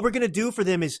that what we're going to do for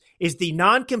them is the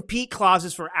non-compete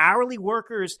clauses for hourly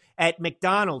workers at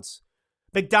McDonald's.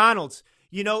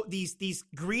 These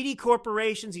greedy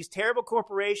corporations, these terrible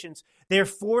corporations, they're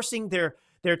forcing their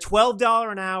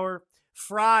 $12 an hour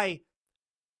fry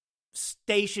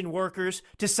station workers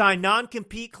to sign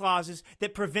non-compete clauses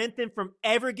that prevent them from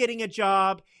ever getting a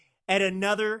job at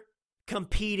another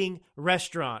competing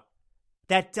restaurant.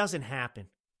 That doesn't happen.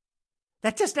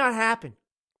 That does not happen.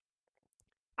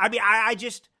 I mean, I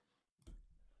just,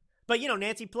 but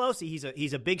Nancy Pelosi,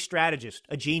 he's a big strategist,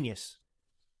 a genius.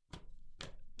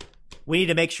 We need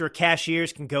to make sure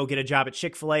cashiers can go get a job at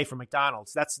Chick-fil-A from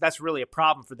McDonald's. That's really a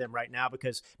problem for them right now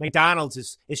because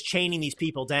McDonald's is chaining these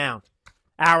people down.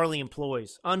 Hourly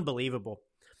employees. Unbelievable.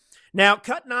 Now,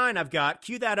 cut 9 I've got.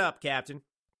 Cue that up, Captain.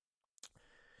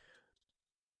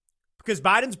 Because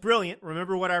Biden's brilliant.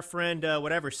 Remember what our friend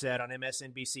whatever said on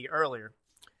MSNBC earlier.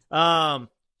 Biden's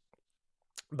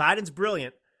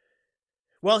brilliant.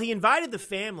 Well, he invited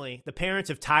the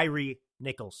parents of Tyree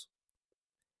Nichols.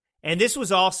 And this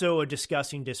was also a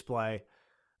disgusting display.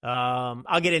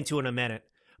 I'll get into it in a minute.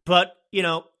 But, you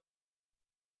know,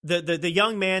 the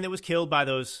young man that was killed by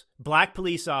those black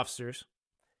police officers,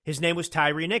 his name was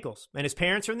Tyree Nichols. And his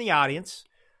parents are in the audience.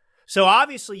 So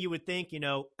obviously you would think, you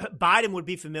know, Biden would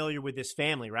be familiar with this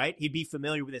family, right? He'd be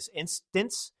familiar with this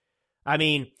instance. I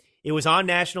mean, it was on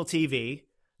national TV.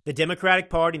 The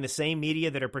Democratic Party and the same media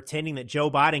that are pretending that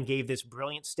Joe Biden gave this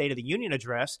brilliant State of the Union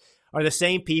address are the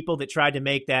same people that tried to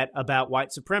make that about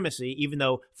white supremacy, even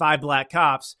though 5 black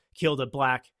cops killed a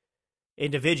black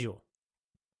individual.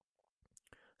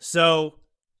 So,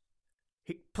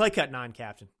 play cut 9,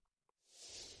 Captain.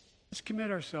 Let's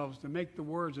commit ourselves to make the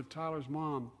words of Tyler's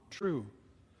mom true.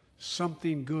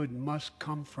 Something good must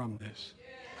come from this.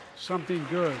 Something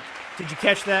good. Did you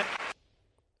catch that?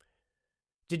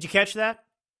 Did you catch that?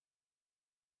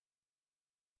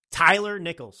 Tyler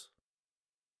Nichols.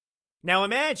 Now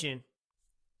imagine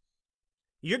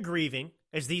you're grieving,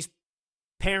 as these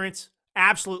parents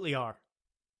absolutely are.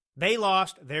 They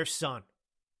lost their son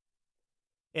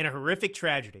in a horrific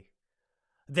tragedy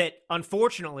that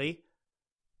unfortunately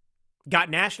got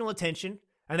national attention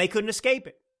and they couldn't escape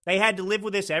it. They had to live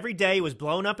with this every day. It was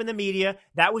blown up in the media.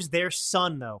 That was their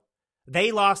son, though.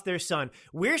 They lost their son.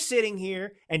 We're sitting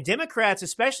here, and Democrats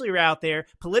especially are out there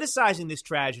politicizing this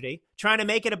tragedy, trying to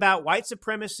make it about white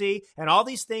supremacy and all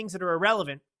these things that are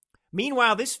irrelevant.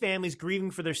 Meanwhile, this family's grieving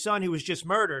for their son who was just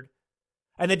murdered,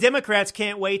 and the Democrats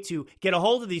can't wait to get a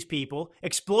hold of these people,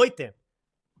 exploit them.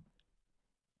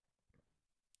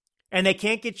 And they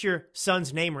can't get your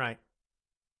son's name right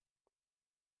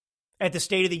at the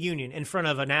State of the Union in front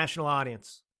of a national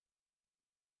audience.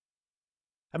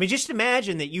 I mean, just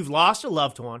imagine that you've lost a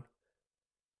loved one.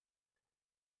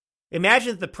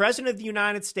 Imagine that the President of the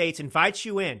United States invites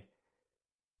you in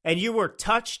and you were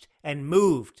touched and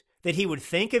moved that he would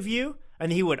think of you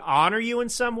and he would honor you in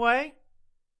some way,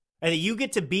 and that you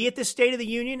get to be at the State of the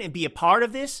Union and be a part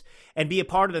of this and be a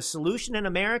part of the solution in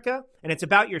America, and it's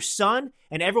about your son,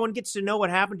 and everyone gets to know what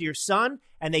happened to your son,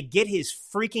 and they get his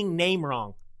freaking name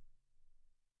wrong.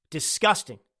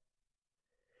 Disgusting.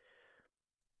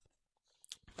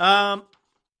 I'm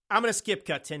going to skip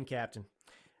cut 10, Captain.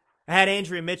 I had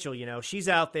Andrea Mitchell, you know, she's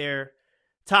out there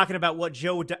talking about what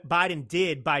Joe Biden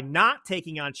did by not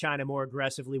taking on China more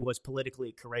aggressively was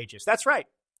politically courageous. That's right.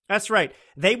 That's right.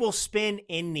 They will spin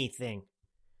anything.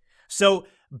 So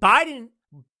by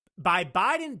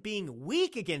Biden being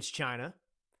weak against China,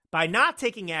 by not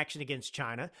taking action against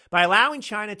China, by allowing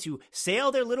China to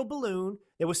sail their little balloon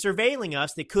that was surveilling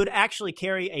us that could actually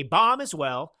carry a bomb as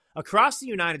well across the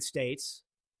United States,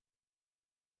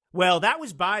 well, that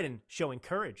was Biden showing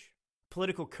courage,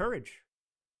 political courage.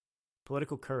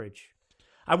 Political courage.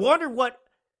 I wonder what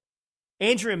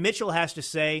Andrea Mitchell has to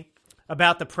say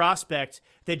about the prospect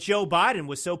that Joe Biden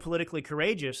was so politically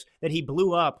courageous that he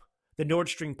blew up the Nord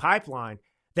Stream pipeline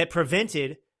that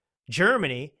prevented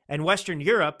Germany and Western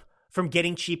Europe from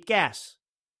getting cheap gas.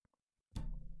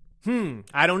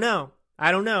 I don't know.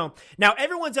 Now,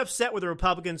 everyone's upset with the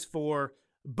Republicans for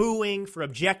booing, for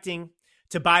objecting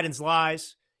to Biden's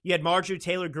lies. You had Marjorie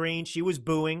Taylor Greene. She was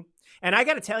booing. And I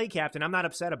got to tell you, Captain, I'm not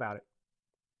upset about it.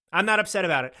 I'm not upset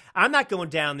about it. I'm not going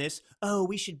down this,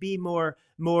 we should be more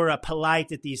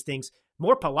polite at these things.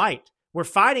 More polite. We're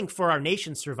fighting for our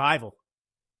nation's survival.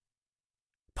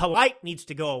 Polite needs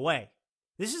to go away.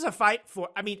 This is a fight for,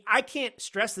 I can't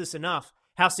stress this enough,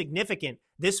 how significant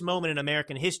this moment in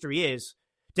American history is,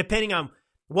 depending on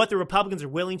what the Republicans are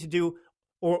willing to do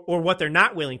or what they're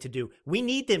not willing to do. We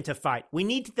need them to fight. We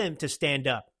need them to stand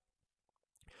up.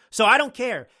 So I don't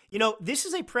care. You know, this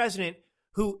is a president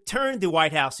who turned the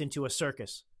White House into a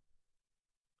circus.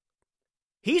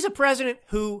 He's a president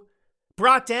who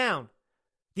brought down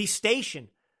the station,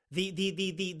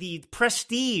 the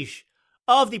prestige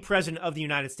of the President of the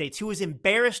United States, who has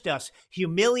embarrassed us,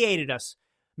 humiliated us,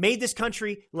 made this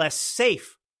country less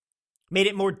safe, made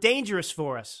it more dangerous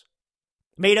for us,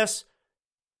 made us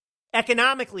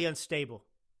economically unstable.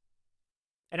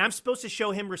 And I'm supposed to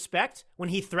show him respect when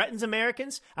he threatens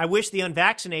Americans? I wish the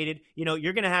unvaccinated,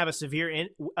 you're going to have a severe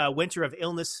winter of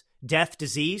illness, death,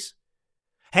 disease.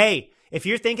 Hey, if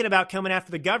you're thinking about coming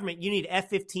after the government, you need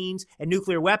F-15s and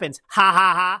nuclear weapons. Ha,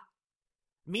 ha, ha.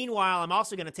 Meanwhile, I'm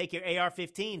also going to take your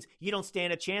AR-15s. You don't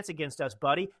stand a chance against us,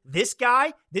 buddy. This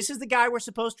guy, this is the guy we're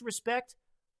supposed to respect?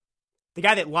 The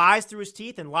guy that lies through his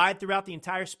teeth and lied throughout the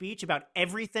entire speech about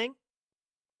everything?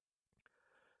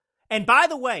 And by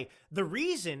the way, the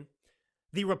reason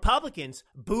the Republicans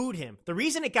booed him, the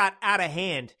reason it got out of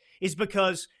hand is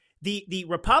because the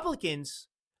Republicans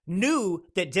knew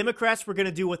that Democrats were going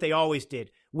to do what they always did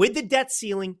with the debt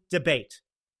ceiling debate.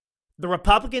 The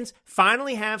Republicans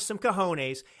finally have some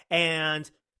cojones, and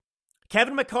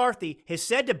Kevin McCarthy has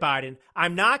said to Biden,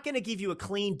 I'm not going to give you a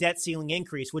clean debt ceiling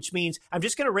increase, which means I'm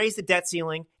just going to raise the debt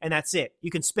ceiling and that's it. You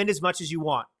can spend as much as you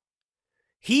want.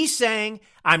 He's saying,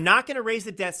 I'm not going to raise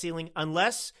the debt ceiling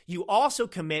unless you also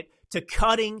commit to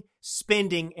cutting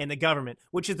spending in the government,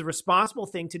 which is the responsible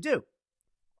thing to do.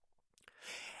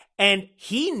 And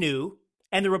he knew,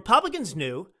 and the Republicans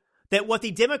knew, that what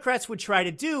the Democrats would try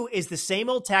to do is the same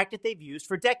old tactic they've used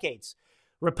for decades.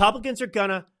 Republicans are going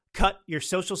to cut your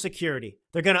Social Security.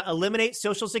 They're going to eliminate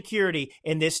Social Security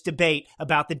in this debate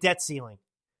about the debt ceiling.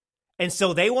 And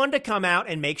so they wanted to come out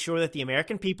and make sure that the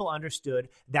American people understood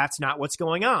that's not what's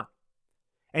going on.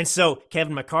 And so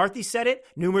Kevin McCarthy said it.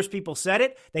 Numerous people said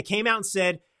it. They came out and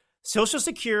said, Social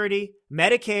Security,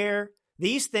 Medicare,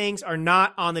 these things are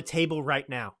not on the table right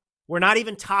now. We're not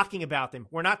even talking about them.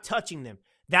 We're not touching them.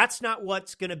 That's not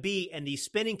what's going to be in these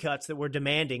spending cuts that we're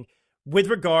demanding with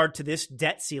regard to this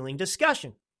debt ceiling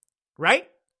discussion, right?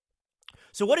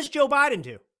 So what does Joe Biden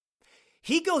do?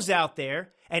 He goes out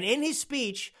there and in his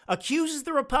speech accuses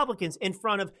the Republicans in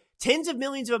front of tens of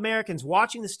millions of Americans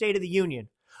watching the State of the Union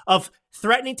of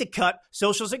threatening to cut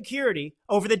Social Security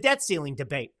over the debt ceiling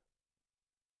debate.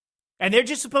 And they're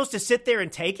just supposed to sit there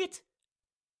and take it?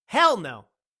 Hell no.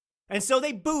 And so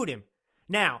they booed him.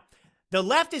 Now, the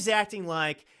left is acting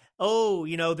like, oh,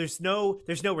 there's no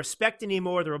respect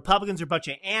anymore. The Republicans are a bunch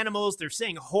of animals. They're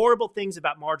saying horrible things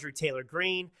about Marjorie Taylor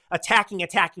Greene, attacking.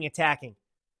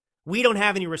 We don't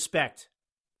have any respect.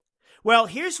 Well,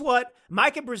 here's what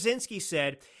Micah Brzezinski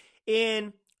said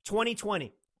in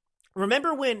 2020.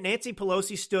 Remember when Nancy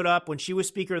Pelosi stood up when she was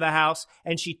Speaker of the House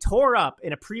and she tore up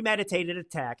in a premeditated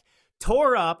attack,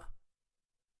 tore up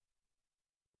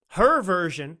her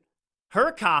version,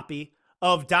 her copy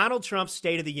of Donald Trump's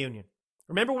State of the Union.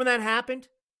 Remember when that happened?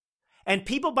 And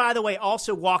people, by the way,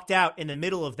 also walked out in the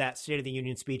middle of that State of the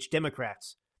Union speech,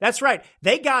 Democrats. That's right.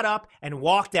 They got up and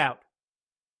walked out.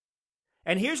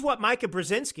 And here's what Micah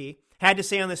Brzezinski had to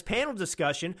say on this panel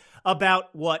discussion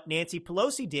about what Nancy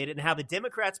Pelosi did and how the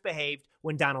Democrats behaved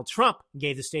when Donald Trump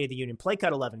gave the State of the Union. Play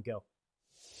cut 11, go.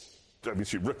 I mean,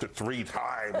 she ripped it 3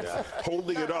 times,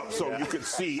 holding it up so you could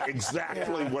see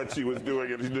exactly what she was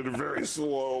doing, and he did it very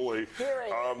slowly.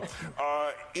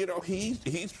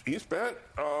 He spent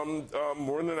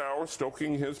more than an hour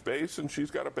stoking his base, and she's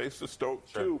got a base to stoke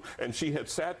too. And she had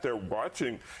sat there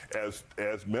watching as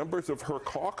members of her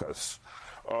caucus,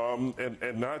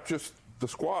 and not just the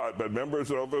squad, but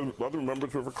other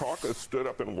members of her caucus stood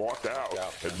up and walked out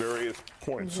at various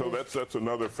points. So that's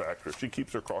another factor. She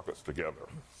keeps her caucus together.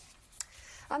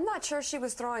 I'm not sure she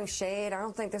was throwing shade. I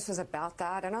don't think this was about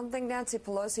that. I don't think Nancy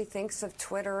Pelosi thinks of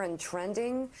Twitter and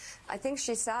trending. I think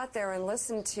she sat there and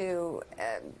listened to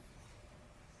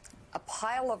a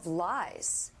pile of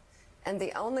lies. And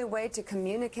the only way to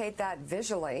communicate that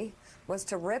visually was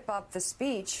to rip up the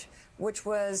speech, which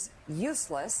was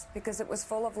useless because it was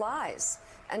full of lies.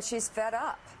 And she's fed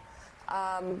up.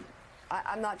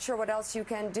 I'm not sure what else you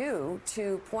can do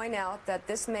to point out that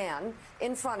this man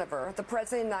in front of her, the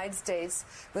President of the United States,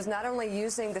 was not only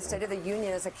using the State of the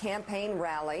Union as a campaign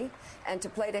rally and to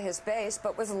play to his base,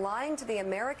 but was lying to the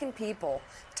American people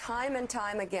time and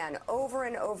time again, over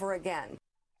and over again.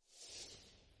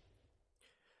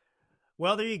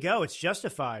 Well, there you go. It's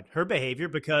justified, her behavior,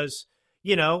 because,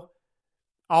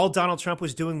 all Donald Trump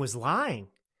was doing was lying.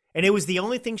 And it was the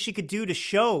only thing she could do to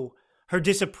show her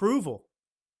disapproval.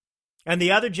 And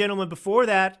the other gentleman before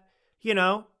that,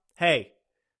 hey,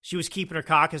 she was keeping her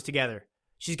caucus together.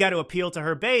 She's got to appeal to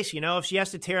her base. If she has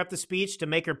to tear up the speech to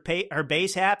make her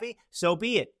base happy, so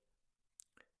be it.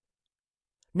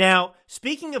 Now,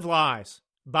 speaking of lies,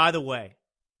 by the way,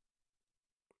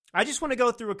 I just want to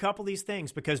go through a couple of these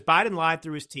things because Biden lied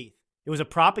through his teeth. It was a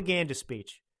propaganda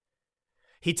speech.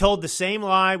 He told the same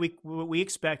lie we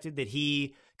expected, that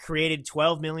he created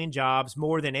 12 million jobs,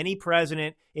 more than any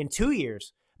president in 2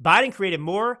 years. Biden created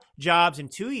more jobs in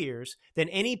 2 years than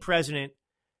any president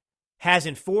has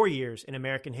in 4 years in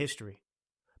American history.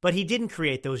 But he didn't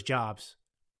create those jobs.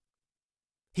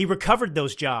 He recovered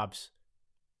those jobs.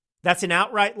 That's an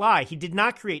outright lie. He did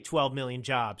not create 12 million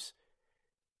jobs.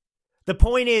 The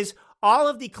point is, all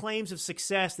of the claims of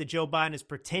success that Joe Biden is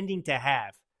pretending to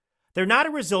have, They're not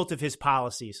a result of his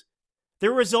policies.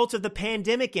 They're a result of the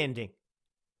pandemic ending.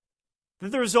 They're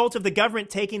the result of the government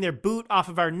taking their boot off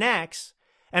of our necks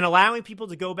and allowing people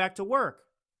to go back to work.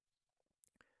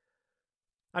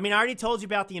 I mean, I already told you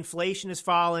about the inflation is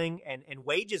falling and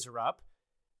wages are up.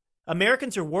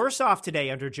 Americans are worse off today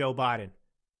under Joe Biden.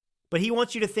 But he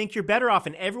wants you to think you're better off,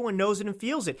 and everyone knows it and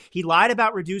feels it. He lied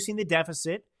about reducing the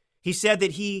deficit. He said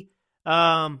that he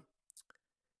said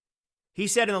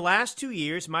in the last 2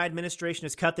 years, my administration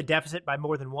has cut the deficit by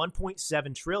more than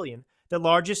 $1.7 trillion, the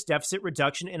largest deficit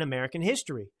reduction in American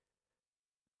history.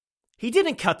 He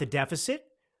didn't cut the deficit.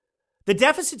 The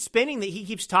deficit spending that he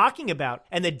keeps talking about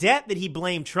and the debt that he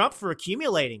blamed Trump for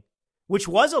accumulating, which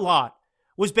was a lot,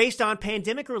 was based on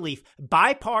pandemic relief,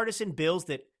 bipartisan bills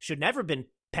that should never have been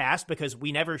passed because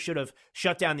we never should have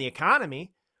shut down the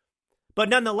economy. But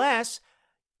nonetheless,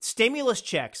 stimulus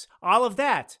checks, all of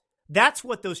that, that's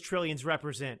what those trillions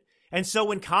represent. And so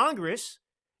when Congress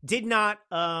didn't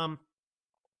authorize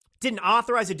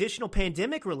additional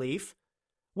pandemic relief,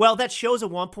 well, that shows a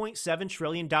 $1.7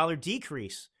 trillion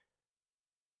decrease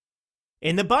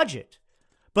in the budget.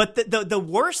 But the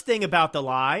worst thing about the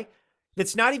lie,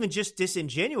 that's not even just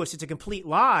disingenuous, it's a complete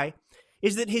lie,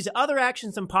 is that his other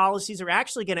actions and policies are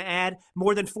actually going to add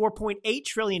more than $4.8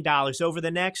 trillion over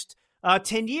the next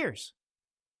 10 years.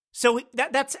 So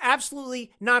that's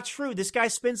absolutely not true. This guy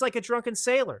spins like a drunken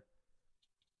sailor.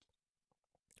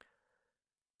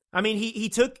 I mean, he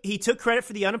took credit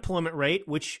for the unemployment rate,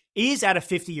 which is at a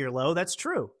 50-year low. That's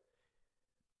true.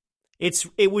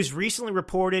 It was recently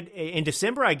reported in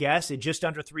December, I guess, at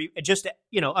under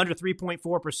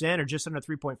 3.4% or just under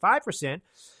 3.5%.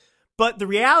 But the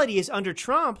reality is, under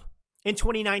Trump in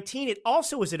 2019, it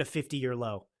also was at a 50-year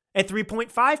low at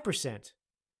 3.5%.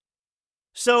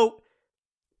 So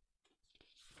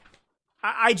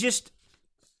I just,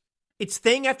 it's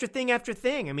thing after thing after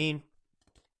thing. I mean,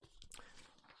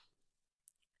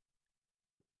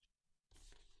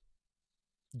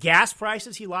 gas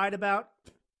prices he lied about.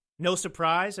 No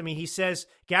surprise. I mean, he says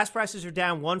gas prices are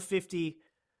down $1.50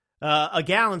 a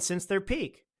gallon since their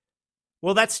peak.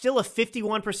 Well, that's still a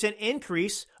 51%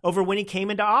 increase over when he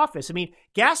came into office. I mean,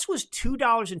 gas was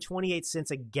 $2.28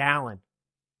 a gallon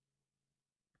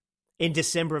in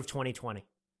December of 2020.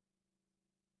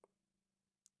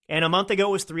 And a month ago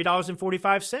it was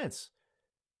 $3.45.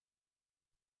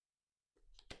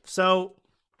 So,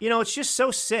 it's just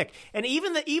so sick. And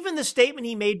even the statement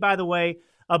he made, by the way,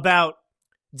 about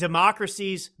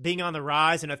democracies being on the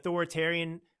rise and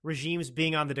authoritarian regimes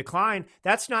being on the decline,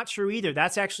 that's not true either.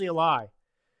 That's actually a lie.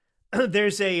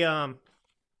 There's an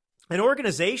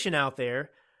organization out there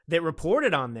that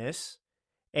reported on this,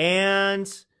 and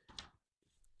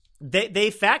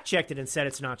they fact-checked it and said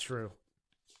it's not true.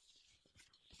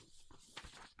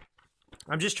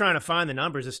 I'm just trying to find the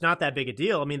numbers. It's not that big a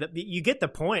deal. I mean, you get the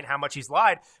point how much he's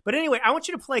lied. But anyway, I want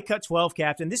you to play Cut 12,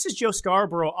 Captain. This is Joe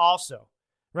Scarborough also,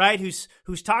 right, who's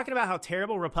talking about how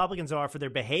terrible Republicans are for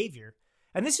their behavior.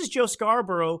 And this is Joe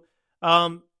Scarborough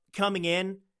coming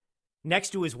in next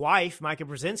to his wife, Micah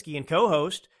Brzezinski, and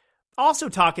co-host, also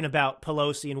talking about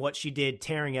Pelosi and what she did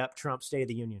tearing up Trump's State of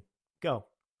the Union. Go.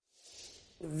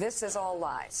 This is all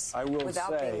lies. I will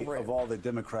say, of all the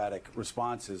Democratic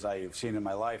responses I have seen in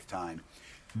my lifetime,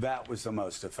 that was the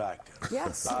most effective.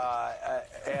 Yes.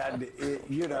 And,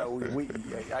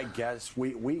 I guess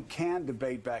we can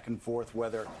debate back and forth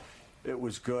whether it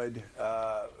was good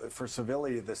for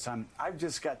civility this time. I've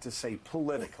just got to say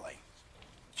politically,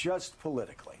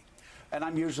 and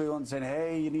I'm usually the one saying,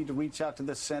 hey, you need to reach out to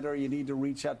the center, you need to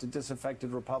reach out to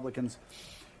disaffected Republicans.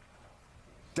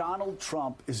 Donald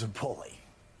Trump is a bully.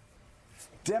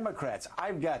 Democrats,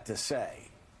 I've got to say,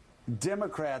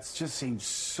 Democrats just seem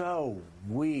so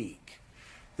weak.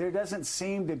 There doesn't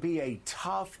seem to be a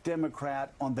tough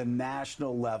Democrat on the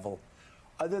national level,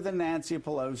 other than Nancy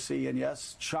Pelosi, and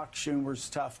yes, Chuck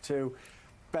Schumer's tough too,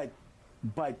 but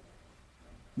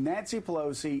Nancy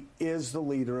Pelosi is the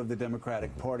leader of the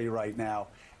Democratic Party right now,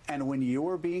 and when you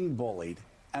are being bullied,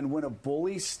 and when a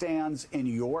bully stands in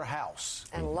your house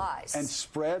and lies and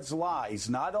spreads lies,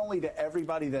 not only to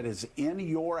everybody that is in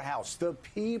your house, the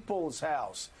people's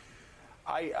house,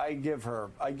 I give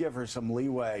her some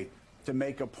leeway to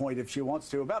make a point if she wants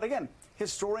to about, again,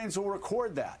 historians will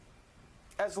record that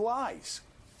as lies.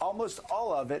 Almost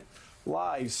all of it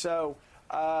lies. So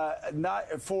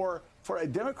not for a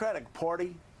Democratic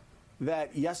Party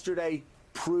that yesterday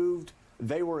proved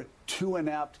they were too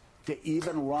inept to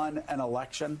even run an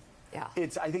election. Yeah.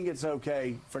 I think it's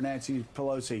okay for Nancy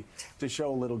Pelosi to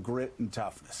show a little grit and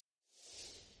toughness.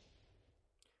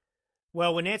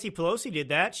 Well, when Nancy Pelosi did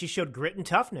that, she showed grit and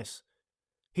toughness.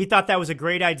 He thought that was a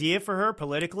great idea for her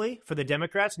politically, for the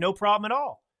Democrats. No problem at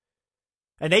all.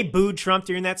 And they booed Trump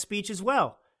during that speech as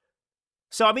well.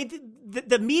 So, I mean,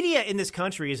 the media in this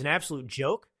country is an absolute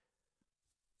joke.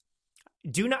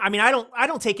 I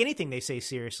don't take anything they say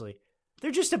seriously.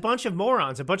 They're just a bunch of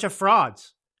morons, a bunch of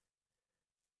frauds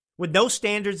with no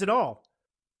standards at all.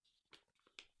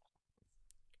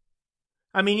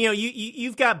 I mean,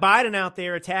 you've got Biden out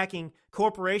there attacking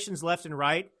corporations left and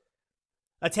right,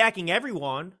 attacking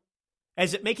everyone,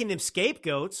 making them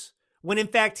scapegoats, when in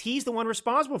fact he's the one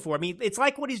responsible for it. I mean, it's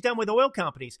like what he's done with oil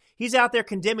companies. He's out there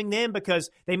condemning them because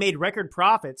they made record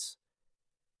profits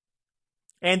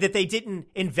and that they didn't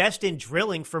invest in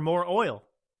drilling for more oil,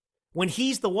 when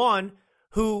he's the one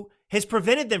who has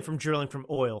prevented them from drilling from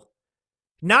oil,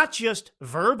 not just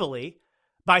verbally,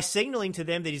 by signaling to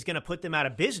them that he's going to put them out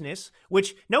of business,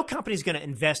 which no company's going to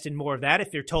invest in more of that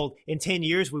if they're told in 10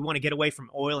 years we want to get away from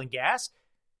oil and gas.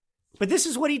 But this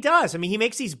is what he does. I mean, he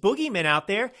makes these boogeymen out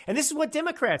there, and this is what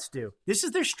Democrats do. This is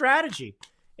their strategy.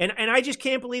 And I just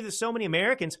can't believe that so many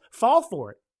Americans fall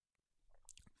for it.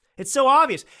 It's so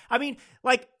obvious. I mean,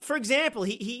 like, for example,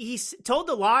 he told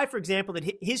the lie, for example,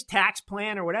 that his tax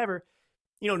plan or whatever,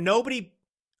 nobody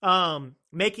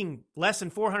making less than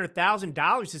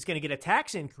 $400,000 is going to get a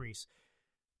tax increase.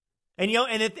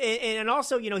 And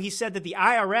also, he said that the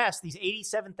IRS, these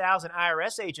 87,000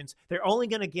 IRS agents, they're only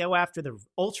going to go after the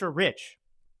ultra rich.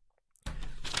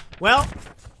 Well,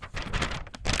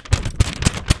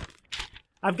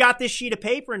 I've got this sheet of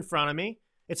paper in front of me.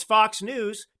 It's Fox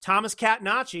News, Thomas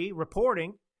Catenacci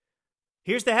reporting.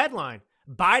 Here's the headline.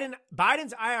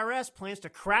 Biden's IRS plans to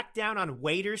crack down on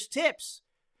waiters' tips.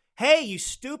 Hey, you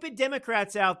stupid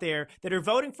Democrats out there that are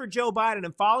voting for Joe Biden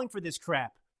and falling for this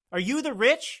crap. Are you the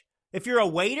rich? If you're a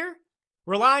waiter,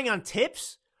 relying on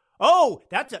tips? Oh,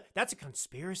 that's a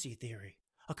conspiracy theory.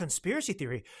 A conspiracy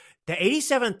theory. The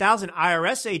 87,000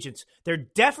 IRS agents, they're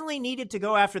definitely needed to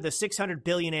go after the 600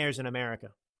 billionaires in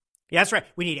America. Yeah, that's right.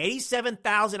 We need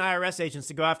 87,000 IRS agents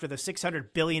to go after the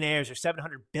 600 billionaires or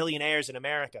 700 billionaires in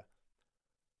America.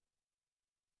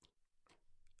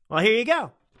 Well, here you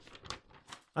go.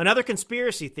 Another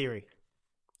conspiracy theory.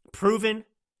 Proven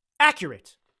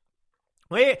accurate.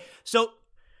 So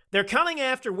they're coming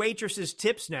after waitresses'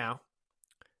 tips now.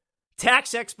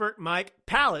 Tax expert Mike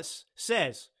Pallas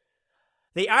says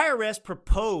the IRS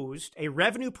proposed a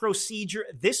revenue procedure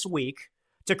this week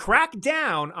to crack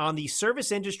down on the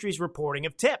service industry's reporting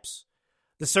of tips.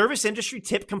 The Service Industry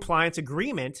Tip Compliance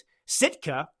Agreement,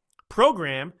 SITCA,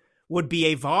 program would be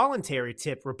a voluntary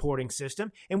tip reporting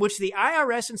system in which the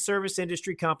IRS and service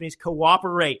industry companies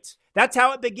cooperate. That's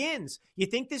how it begins. You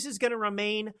think this is going to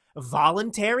remain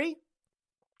voluntary?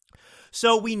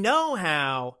 So we know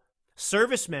how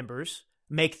service members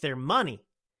make their money.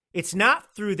 It's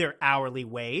not through their hourly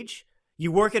wage.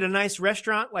 You work at a nice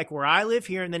restaurant like where I live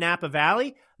here in the Napa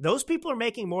Valley, those people are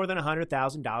making more than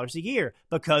 $100,000 a year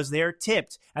because they're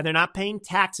tipped and they're not paying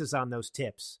taxes on those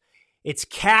tips. It's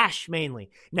cash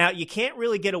mainly. Now, you can't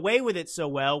really get away with it so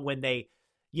well when they,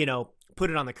 put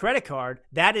it on the credit card.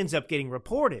 That ends up getting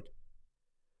reported.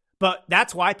 But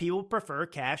that's why people prefer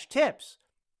cash tips.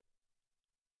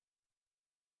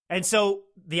 And so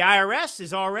the IRS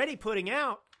is already putting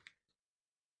a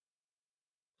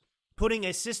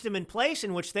system in place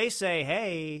in which they say,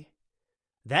 hey,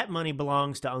 that money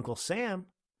belongs to Uncle Sam.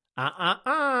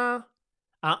 You're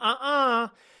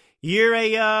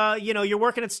you're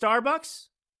working at Starbucks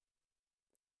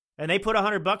and they put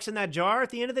 $100 in that jar at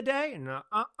the end of the day. And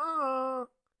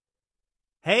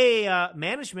hey,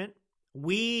 management,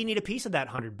 we need a piece of that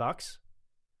 $100.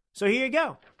 So here you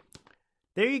go.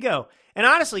 There you go. And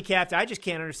honestly, Captain, I just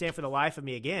can't understand for the life of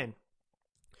me again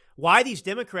why these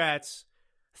Democrats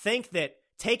think that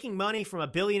taking money from a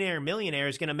billionaire or millionaire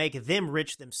is going to make them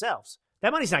rich themselves.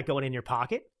 That money's not going in your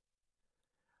pocket.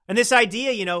 And this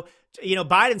idea,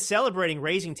 Biden's celebrating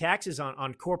raising taxes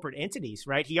on corporate entities,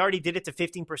 right? He already did it to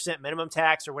 15% minimum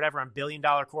tax or whatever on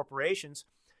billion-dollar corporations.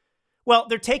 Well,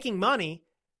 they're taking money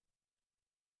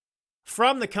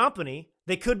from the company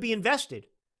that could be invested.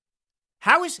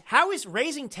 How is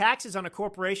raising taxes on a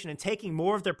corporation and taking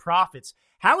more of their profits,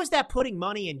 how is that putting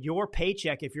money in your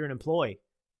paycheck if you're an employee?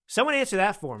 Someone answer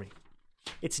that for me.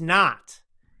 It's not.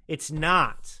 It's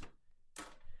not.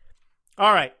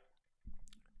 All right.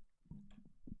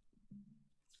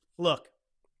 Look,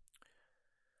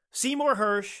 Seymour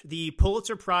Hersh, the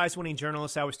Pulitzer Prize-winning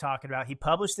journalist I was talking about, he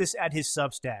published this at his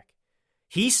Substack.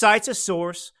 He cites a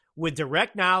source with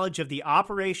direct knowledge of the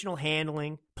operational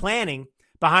planning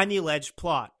behind the alleged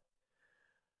plot.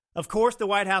 Of course, the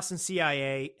White House and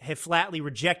CIA have flatly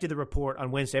rejected the report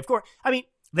on Wednesday. Of course,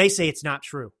 they say it's not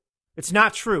true. It's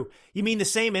not true. You mean the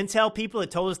same Intel people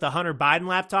that told us the Hunter Biden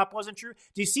laptop wasn't true?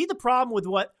 Do you see the problem with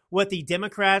what the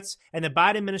Democrats and the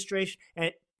Biden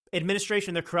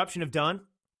administration, their corruption have done?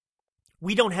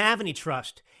 We don't have any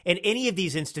trust in any of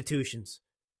these institutions.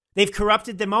 They've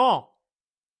corrupted them all.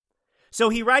 So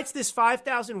he writes this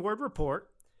 5,000-word report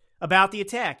about the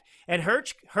attack. And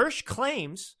Hirsch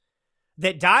claims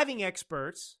that diving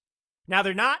experts, now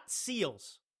they're not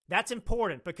SEALs. That's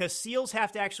important because SEALs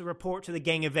have to actually report to the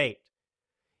Gang of Eight.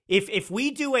 If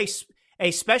we do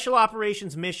a special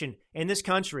operations mission in this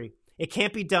country, it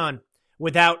can't be done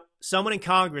without someone in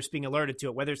Congress being alerted to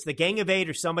it, whether it's the Gang of Eight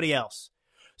or somebody else.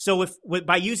 So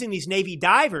by using these Navy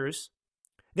divers,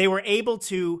 they were able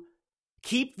to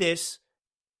keep this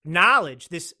knowledge,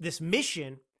 this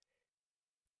mission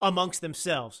amongst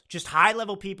themselves, just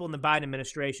high-level people in the Biden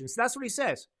administration. So that's what he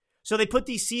says. So they put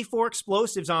these C4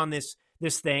 explosives on this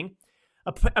thing.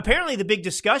 Apparently, the big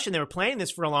discussion, they were planning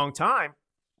this for a long time,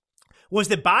 was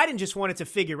that Biden just wanted to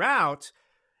figure out,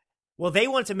 well, they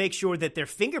wanted to make sure that their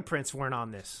fingerprints weren't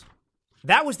on this.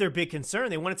 That was their big concern.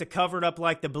 They wanted to cover it up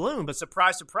like the balloon, but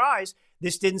surprise, surprise,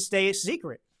 this didn't stay a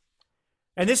secret.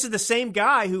 And this is the same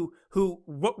guy who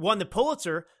won the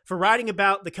Pulitzer for writing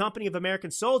about the Company of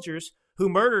American Soldiers who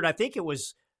murdered, I think it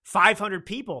was 500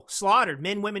 people, slaughtered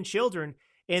men, women, children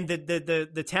in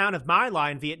the town of My Lai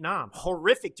in Vietnam.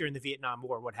 Horrific during the Vietnam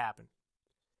War what happened.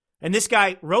 And this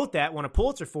guy wrote that, won a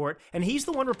Pulitzer for it, and he's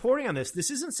the one reporting on this.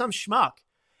 This isn't some schmuck.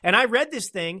 And I read this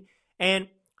thing, and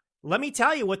let me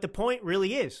tell you what the point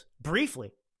really is,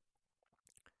 briefly.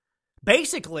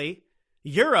 Basically,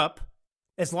 Europe,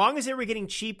 as long as they were getting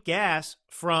cheap gas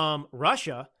from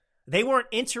Russia, they weren't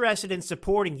interested in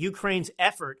supporting Ukraine's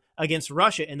effort against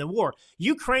Russia in the war.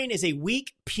 Ukraine is a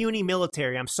weak, puny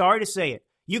military. I'm sorry to say it.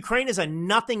 Ukraine is a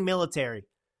nothing military.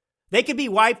 They could be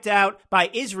wiped out by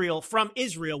Israel from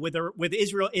Israel with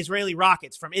Israeli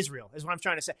rockets from Israel, is what I'm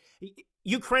trying to say.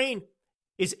 Ukraine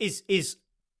is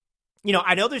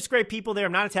I know there's great people there.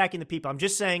 I'm not attacking the people. I'm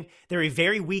just saying they're a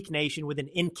very weak nation with an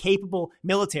incapable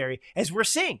military, as we're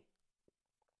seeing.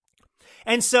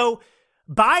 And so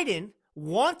Biden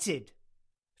wanted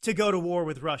to go to war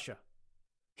with Russia.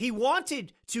 He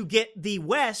wanted to get the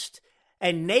West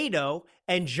and NATO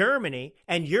and Germany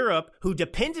and Europe, who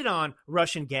depended on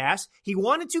Russian gas, he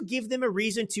wanted to give them a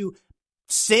reason to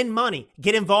send money,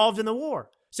 get involved in the war.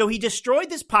 So he destroyed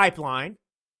this pipeline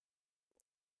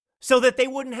so that they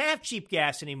wouldn't have cheap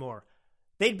gas anymore.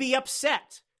 They'd be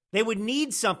upset. They would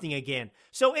need something again.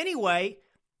 So anyway,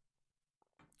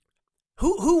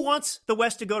 who wants the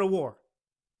West to go to war?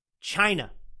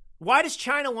 China. Why does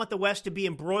China want the West to be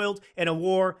embroiled in a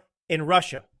war in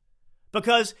Russia?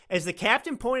 Because, as the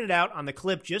captain pointed out on the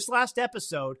clip just last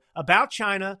episode about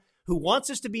China, who wants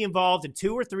us to be involved in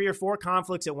 2 or 3 or 4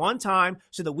 conflicts at one time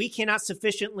so that we cannot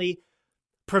sufficiently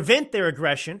prevent their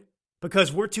aggression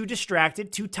because we're too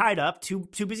distracted, too tied up, too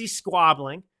busy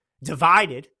squabbling,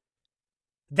 divided.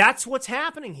 That's what's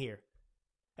happening here.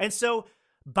 And so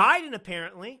Biden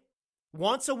apparently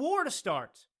wants a war to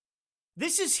start.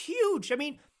 This is huge. I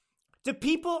mean, do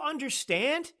people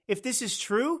understand, if this is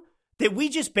true, that we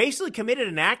just basically committed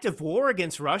an act of war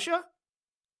against Russia?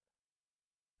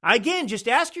 Again, just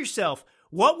ask yourself,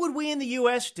 what would we in the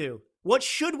U.S. do? What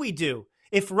should we do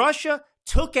if Russia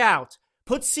took out,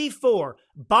 put C4,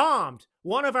 bombed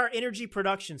one of our energy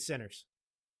production centers?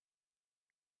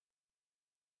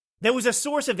 There was a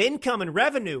source of income and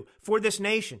revenue for this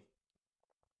nation.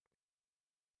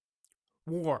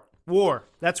 War.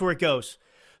 That's where it goes.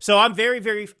 So I'm very,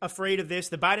 very afraid of this.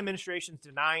 The Biden administration's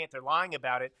denying it. They're lying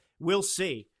about it. We'll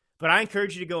see. But I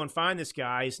encourage you to go and find this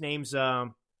guy. His name's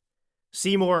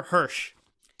Seymour Hirsch,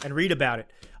 and read about it.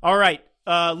 All right.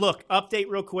 Look, update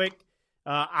real quick.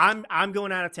 I'm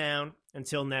going out of town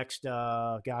until next,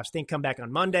 think come back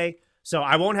on Monday. So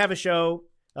I won't have a show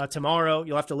tomorrow.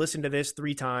 You'll have to listen to this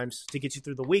 3 times to get you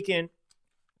through the weekend.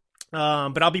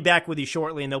 But I'll be back with you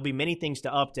shortly, and there'll be many things to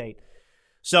update.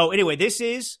 So anyway, this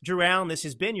is Drew Allen. This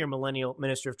has been your Millennial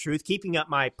Minister of Truth, keeping up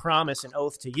my promise and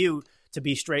oath to you to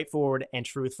be straightforward and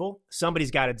truthful.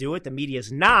 Somebody's got to do it. The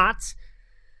media's not.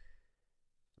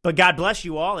 But God bless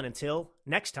you all, and until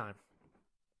next time.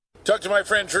 Talk to my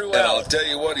friend Drew Allen. And I'll tell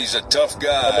you what, he's a tough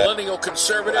guy. A millennial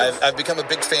conservative. I've become a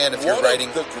big fan of your writing.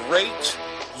 One of the great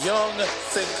young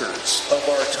thinkers of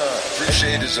our time.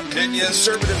 Appreciate his opinions.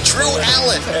 Conservative Drew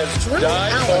Allen. As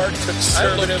die-hard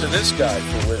conservative. I look to this guy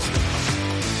for wisdom.